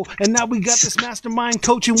could go, and now we got this mastermind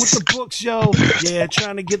coaching with the books, yo. Yeah,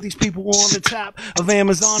 trying to get these people on the top of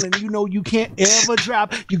Amazon, and you know you can't ever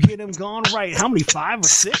drop. You get them gone right. How many, 5 or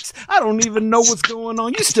 6? I don't even know what's going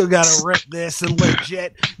on. You still gotta rep this and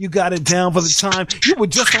legit. You got it down for the time. You were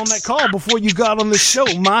just on that call before you got on the show,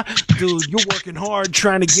 my dude. You're working hard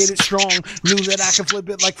trying to get it strong. Knew that I could flip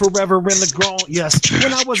it like forever in the grown. Yes,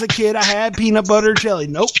 when I was a kid, I had peanut butter jelly.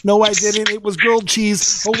 Nope, no, I didn't. It was grilled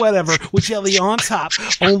cheese or whatever with jelly on top.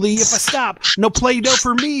 Only if I stop. No Play-Doh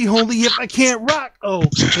for me. Only if I can't rock. Oh,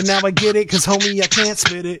 and now I get it, cause homie, I can't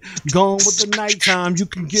spit it. Gone with the nighttime. You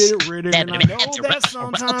can get it rid of. And I know that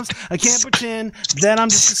sometimes I can't pretend that I'm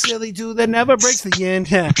just a silly dude that never breaks the end.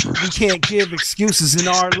 We can't give excuses in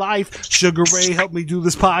our life. Sugar Ray helped me do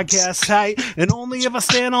this podcast tight. And only if I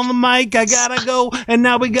stand on the mic, I gotta go. And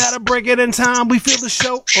now we gotta break it in time. We feel the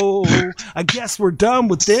show. Oh, I guess we're done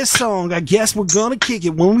with this song. I guess we're gonna kick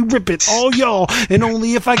it when we rip it, all y'all. And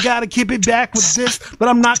only if I gotta keep it back with this. But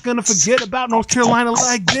I'm not gonna forget about North Carolina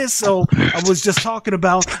like this. So I was just thinking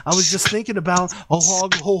about a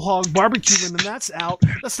whole hog barbecuing, and that's out.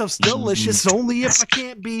 That stuff's delicious. Only if I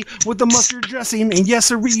can't be with the mustard dressing. And yes,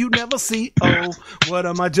 sir, you never see. Oh, what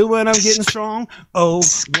am I doing? I'm getting strong. Oh,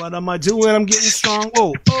 what am I doing? I'm getting strong.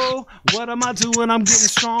 Oh, what am I doing? I'm getting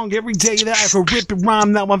strong. Every day that I could rip and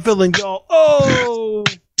rhyme, now I'm feeling y'all. Oh.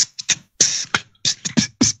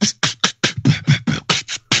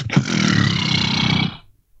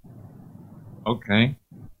 Okay.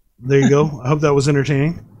 There you go. I hope that was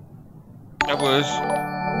entertaining. That was.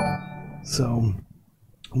 So,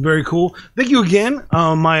 very cool. Thank you again,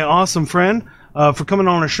 my awesome friend, for coming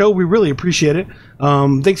on our show. We really appreciate it.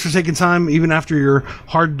 Thanks for taking time, even after your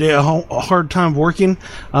hard day, hard time working.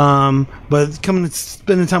 But coming and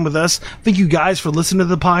spending time with us. Thank you guys for listening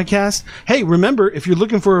to the podcast. Hey, remember, if you're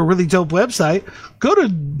looking for a really dope website, go to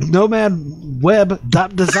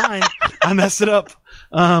nomadweb.design. I messed it up.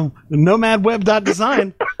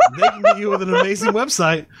 Nomadweb.design. They can get you with an amazing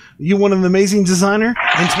website. You want an amazing designer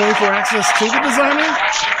and 24 access to the designer?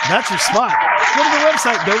 That's your spot. Go to the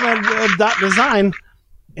website, nomadweb.design,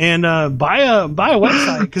 and buy a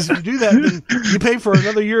website, because if you do that, then you pay for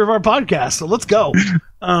another year of our podcast. So let's go.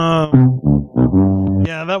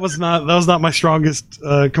 Yeah, that was not my strongest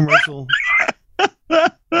commercial.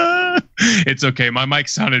 It's okay. My mic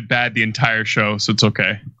sounded bad the entire show, so it's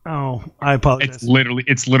okay. Oh, I apologize. It's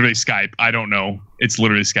literally Skype. I don't know. It's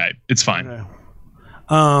literally Skype. It's fine. Okay.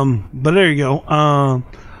 But there you go.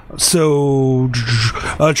 So,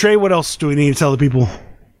 Trey, what else do we need to tell the people?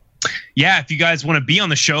 Yeah, if you guys want to be on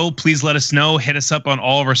the show, please let us know. Hit us up on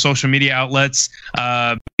all of our social media outlets.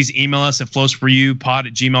 Please email us at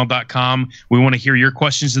flowsforyoupod@gmail.com. We want to hear your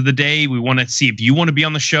questions of the day. We want to see if you want to be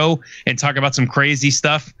on the show and talk about some crazy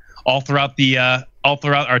stuff all throughout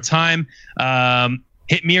our time.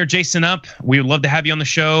 Hit me or Jason up. We would love to have you on the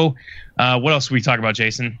show. What else do we talk about,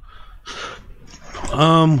 Jason?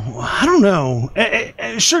 I don't know.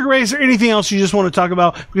 Sugar Ray, is there anything else you just want to talk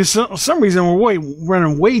about? Because for some reason we're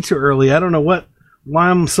running way too early. I don't know why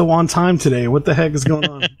I'm so on time today. What the heck is going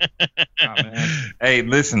on? Oh, man. Hey,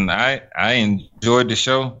 listen, I enjoyed the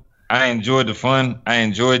show. I enjoyed the fun. I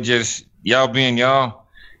enjoyed just y'all being y'all.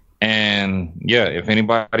 And yeah, if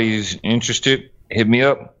anybody's interested, hit me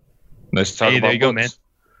up. Let's talk about there you books. go, man.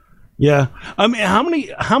 Yeah. I mean,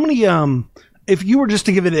 how many if you were just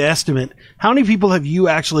to give it an estimate, how many people have you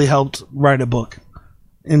actually helped write a book?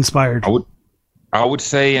 Inspired? I would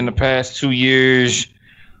say in the past 2 years,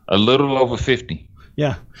 a little over 50.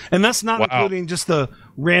 Yeah. And that's not including just the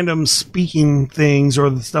random speaking things or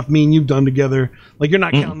the stuff me and you've done together. Like, you're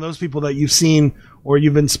not counting those people that you've seen or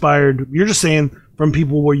you've inspired. You're just saying from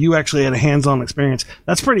people where you actually had a hands-on experience.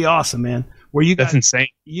 That's pretty awesome, man. That's insane.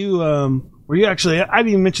 Where you actually, I didn't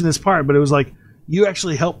even mention this part, but it was like you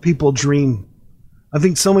actually help people dream. I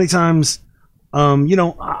think so many times,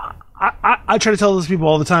 I try to tell those people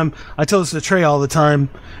all the time. I tell this to Trey all the time.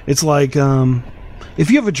 It's like, if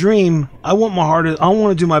you have a dream, I want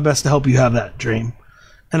to do my best to help you have that dream.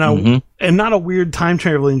 And and not a weird time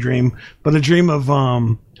traveling dream, but a dream of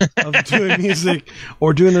doing music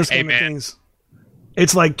or doing those kind of things.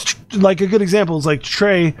 It's like a good example is like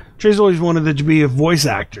Trey's always wanted to be a voice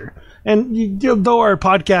actor. And though our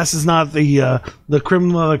podcast is not the creme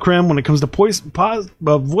de la creme when it comes to voice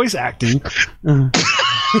acting,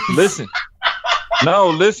 listen,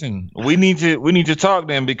 we need to talk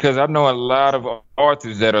then, because I know a lot of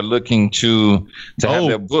authors that are looking to have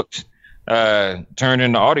their books turned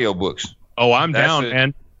into audiobooks. Oh, I'm down,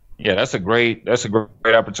 man. Yeah, that's a great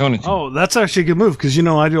opportunity. Oh, that's actually a good move, because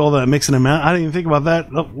I do all that mixing and match. I didn't even think about that.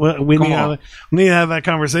 We need to have that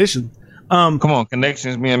conversation. Come on,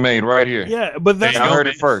 connections being made right here. Yeah, but I heard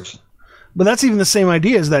it first. But that's even the same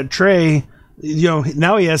idea as that Trey.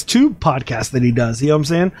 Now he has 2 podcasts that he does. You know what I'm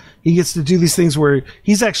saying? He gets to do these things where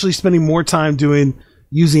he's actually spending more time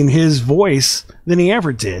using his voice than he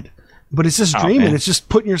ever did. But it's just dreaming. Man. It's just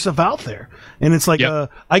putting yourself out there. And it's like,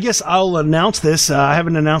 I guess I'll announce this. I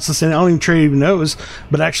haven't announced this, and I don't even Trey even knows.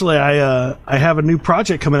 But actually, I have a new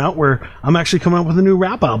project coming out where I'm actually coming out with a new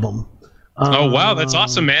rap album. Oh, wow. That's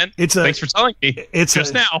awesome, man. Thanks for telling me. It's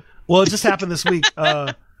just now. Well, it just happened this week.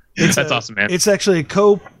 That's awesome, man. It's actually a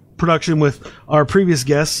co-production with our previous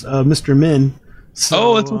guest, Mr. Min.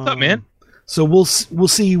 So, that's what's up, man. So we'll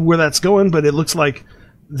see where that's going, but it looks like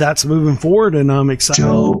that's moving forward, and I'm excited.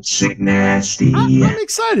 Joe Sick Nasty.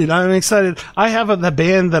 I'm excited. I have the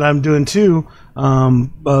band that I'm doing too,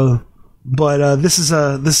 but this is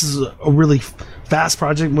a really fast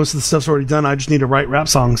project. Most of the stuff's already done. I just need to write rap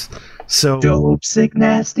songs. So Dope Sick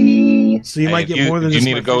Nasty. So you might get more than you just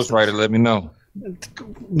need a ghostwriter. Let me know.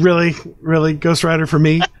 Really, ghostwriter for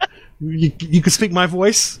me? You could speak my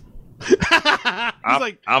voice.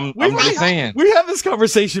 I'm just saying. We had this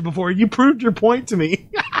conversation before. You proved your point to me.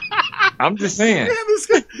 I'm just saying.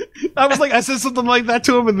 I said something like that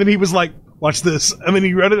to him, and then he was like, "Watch this." And then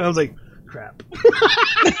he read it, and I was like, "Crap."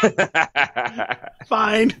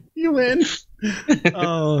 Fine, you win.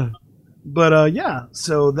 But yeah,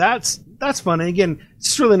 so that's fun. And again,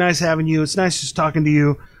 it's really nice having you. It's nice just talking to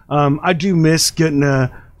you. I do miss getting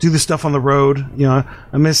to do the stuff on the road.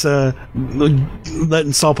 I miss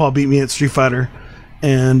letting Saul Paul beat me at Street Fighter,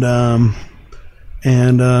 and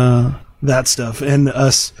that stuff, and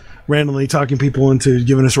us randomly talking people into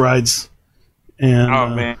giving us rides.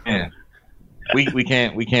 And man, we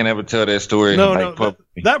can't ever tell that story. Publicly.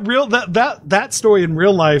 That story in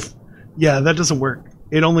real life, that doesn't work.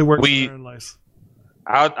 It only works in real life.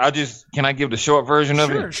 Can I give the short version of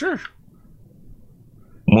it? Sure.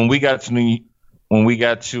 When we got to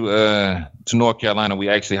North Carolina, we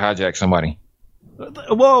actually hijacked somebody.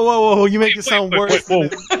 Whoa! You make it sound worse.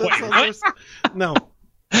 Worse. No.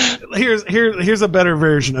 Here's a better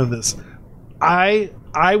version of this. I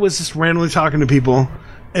was just randomly talking to people,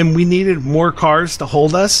 and we needed more cars to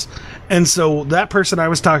hold us, and so that person I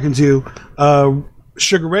was talking to,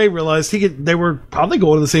 Sugar Ray, realized they were probably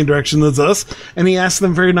going in the same direction as us, and he asked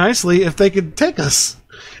them very nicely if they could take us.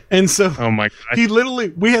 And so, oh my God,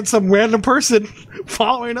 we had some random person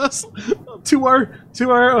following us to our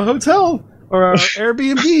hotel or our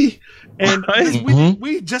Airbnb, and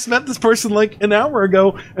we just met this person like an hour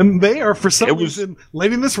ago, and they are for some reason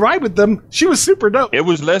letting us ride with them. She was super dope. It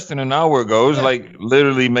was less than an hour ago. It was like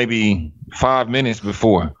literally maybe 5 minutes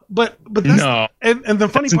before. But no. And the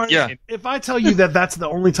funny part is, if I tell you that that's the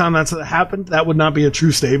only time that's happened, that would not be a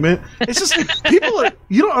true statement. It's just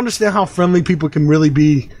you don't understand how friendly people can really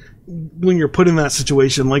be when you're put in that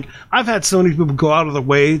situation. Like, I've had so many people go out of their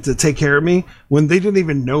way to take care of me when they didn't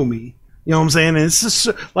even know me. You know what I'm saying? And it's just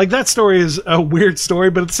like, that story is a weird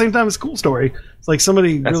story, but at the same time, it's a cool story. It's like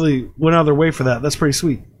somebody really went out of their way for that. That's pretty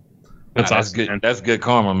sweet. That's awesome, good. Man. That's good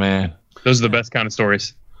karma, man. Those are the best kind of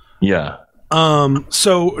stories. Yeah.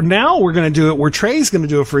 So now we're going to do it where Trey's going to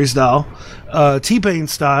do a freestyle, T-Pain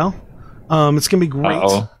style. It's going to be great.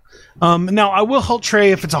 Now I will help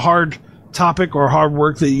Trey if it's a hard topic or hard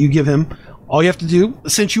work that you give him. All you have to do,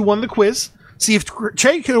 since you won the quiz, see if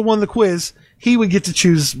Trey could have won the quiz, he would get to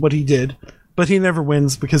choose what he did. but he never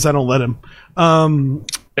wins because I don't let him.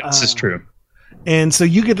 This is true. And so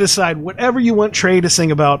you get to decide whatever you want Trey to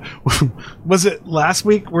sing about. Was it last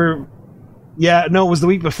week where? Yeah, no, it was the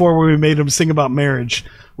week before where we made him sing about marriage,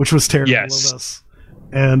 which was terrible of us.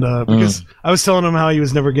 And because I was telling him how he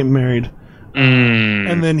was never getting married.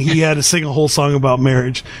 And then he had to sing a whole song about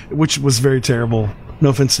marriage, which was very terrible. No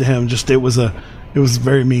offense to him, just it was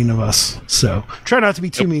very mean of us. So try not to be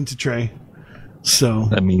too mean to Trey. So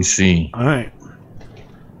let me see. All right,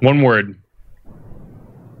 one word.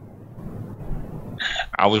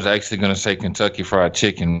 I was actually gonna say Kentucky Fried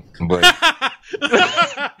Chicken, but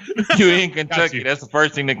you in Kentucky. That's the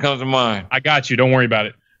first thing that comes to mind. I got you. Don't worry about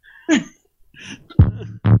it.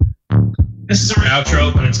 This is our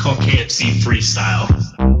outro, and it's called KFC Freestyle.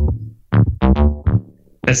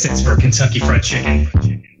 That stands for Kentucky Fried Chicken.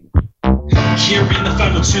 Here in the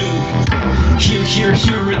 502, here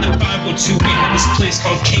in the 502, we have this place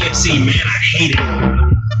called KFC. Man, I hate it.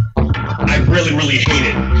 I really, really hate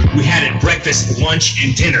it. We had it breakfast, lunch,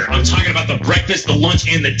 and dinner. I'm talking about the breakfast, the lunch,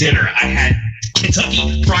 and the dinner. I had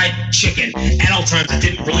Kentucky Fried Chicken. At all times, I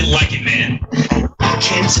didn't really like it, man.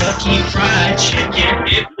 Kentucky Fried Chicken,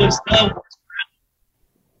 it was the worst.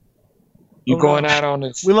 You going out on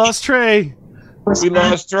this? we lost Trey. We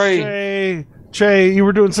lost Trey. Trey, you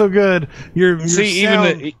were doing so good. Your See,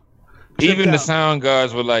 sound even the sound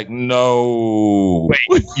guys were like, "No."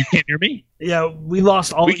 Wait, you can't hear me? Yeah, we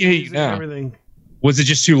lost all We the can hear you music and now. everything. Was it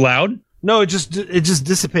just too loud? No, it just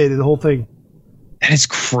dissipated the whole thing. That is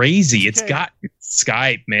crazy. It's Okay. got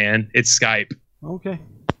Skype, man. It's Skype. Okay.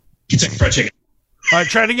 Kentucky Fried Chicken. All right,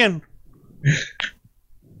 try it again.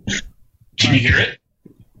 Can you hear it?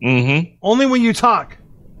 Mm-hmm. Only when you talk.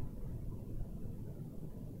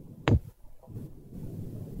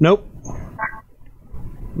 Nope.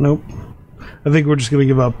 I think we're just gonna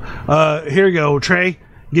give up. Here you go, Trey.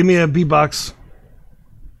 Give me a beatbox.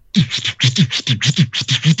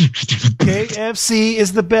 KFC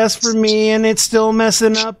is the best for me, and it's still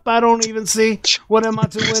messing up. I don't even see what am I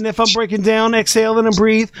doing if I'm breaking down, exhaling and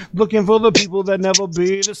breathe, looking for the people that never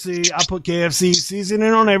be to see. I put KFC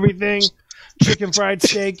seasoning on everything. Chicken fried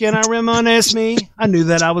steak, and I reminisce me. I knew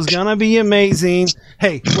that I was gonna be amazing.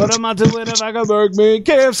 Hey, what am I doing if I could burg me?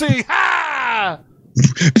 KFC! Ha!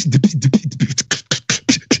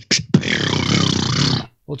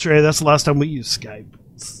 Well, Trey, that's the last time we use Skype.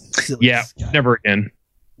 Silly Yeah, Skype. never again.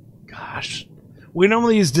 Gosh. We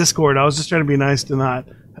normally use Discord. I was just trying to be nice to not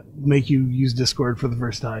make you use Discord for the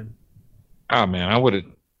first time. Oh man, I would have.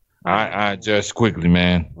 I adjust quickly,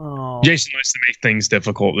 man. Oh, Jason likes to make things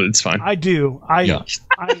difficult, but it's fine. I do. I don't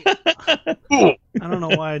know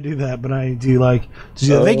why I do that, but I do like to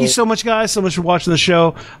do that. Thank you so much, guys. So much for watching the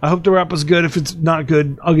show. I hope the wrap was good. If it's not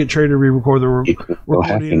good, I'll get Trey to re-record the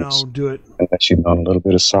recording and I'll do it. Unless you know a little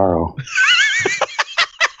bit of sorrow.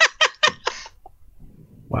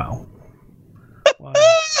 Wow.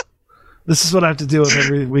 This is what I have to deal with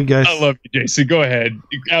every week, guys. I love you, Jason. Go ahead.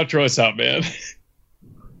 You outro us out, man.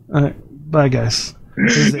 All right. Bye, guys.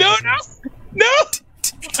 No.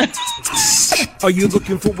 Are you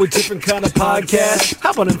looking for a different kind of podcast?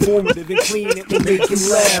 How about informative and clean? It will make you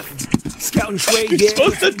laugh. Scout and Trey, yeah.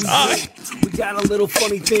 supposed to die. We got a little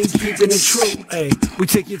funny thing, keeping it true. Hey, we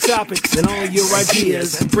take your topics and all your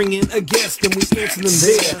ideas and bring in a guest and we answer them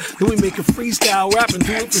there. Then we make a freestyle rap and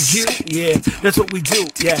do it for you. Yeah, that's what we do.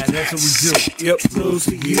 Yeah, that's what we do. Yep. Close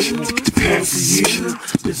to you, close to you.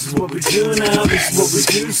 This is what we do now. This is what we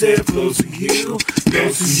do. Say it close to you,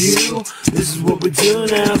 close to you. This is what we do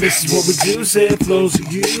now. This is what we do. Say it close to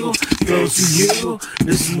you, close to you.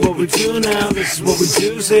 This is what we do now. This is what we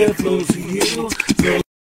do. Say it close to you, close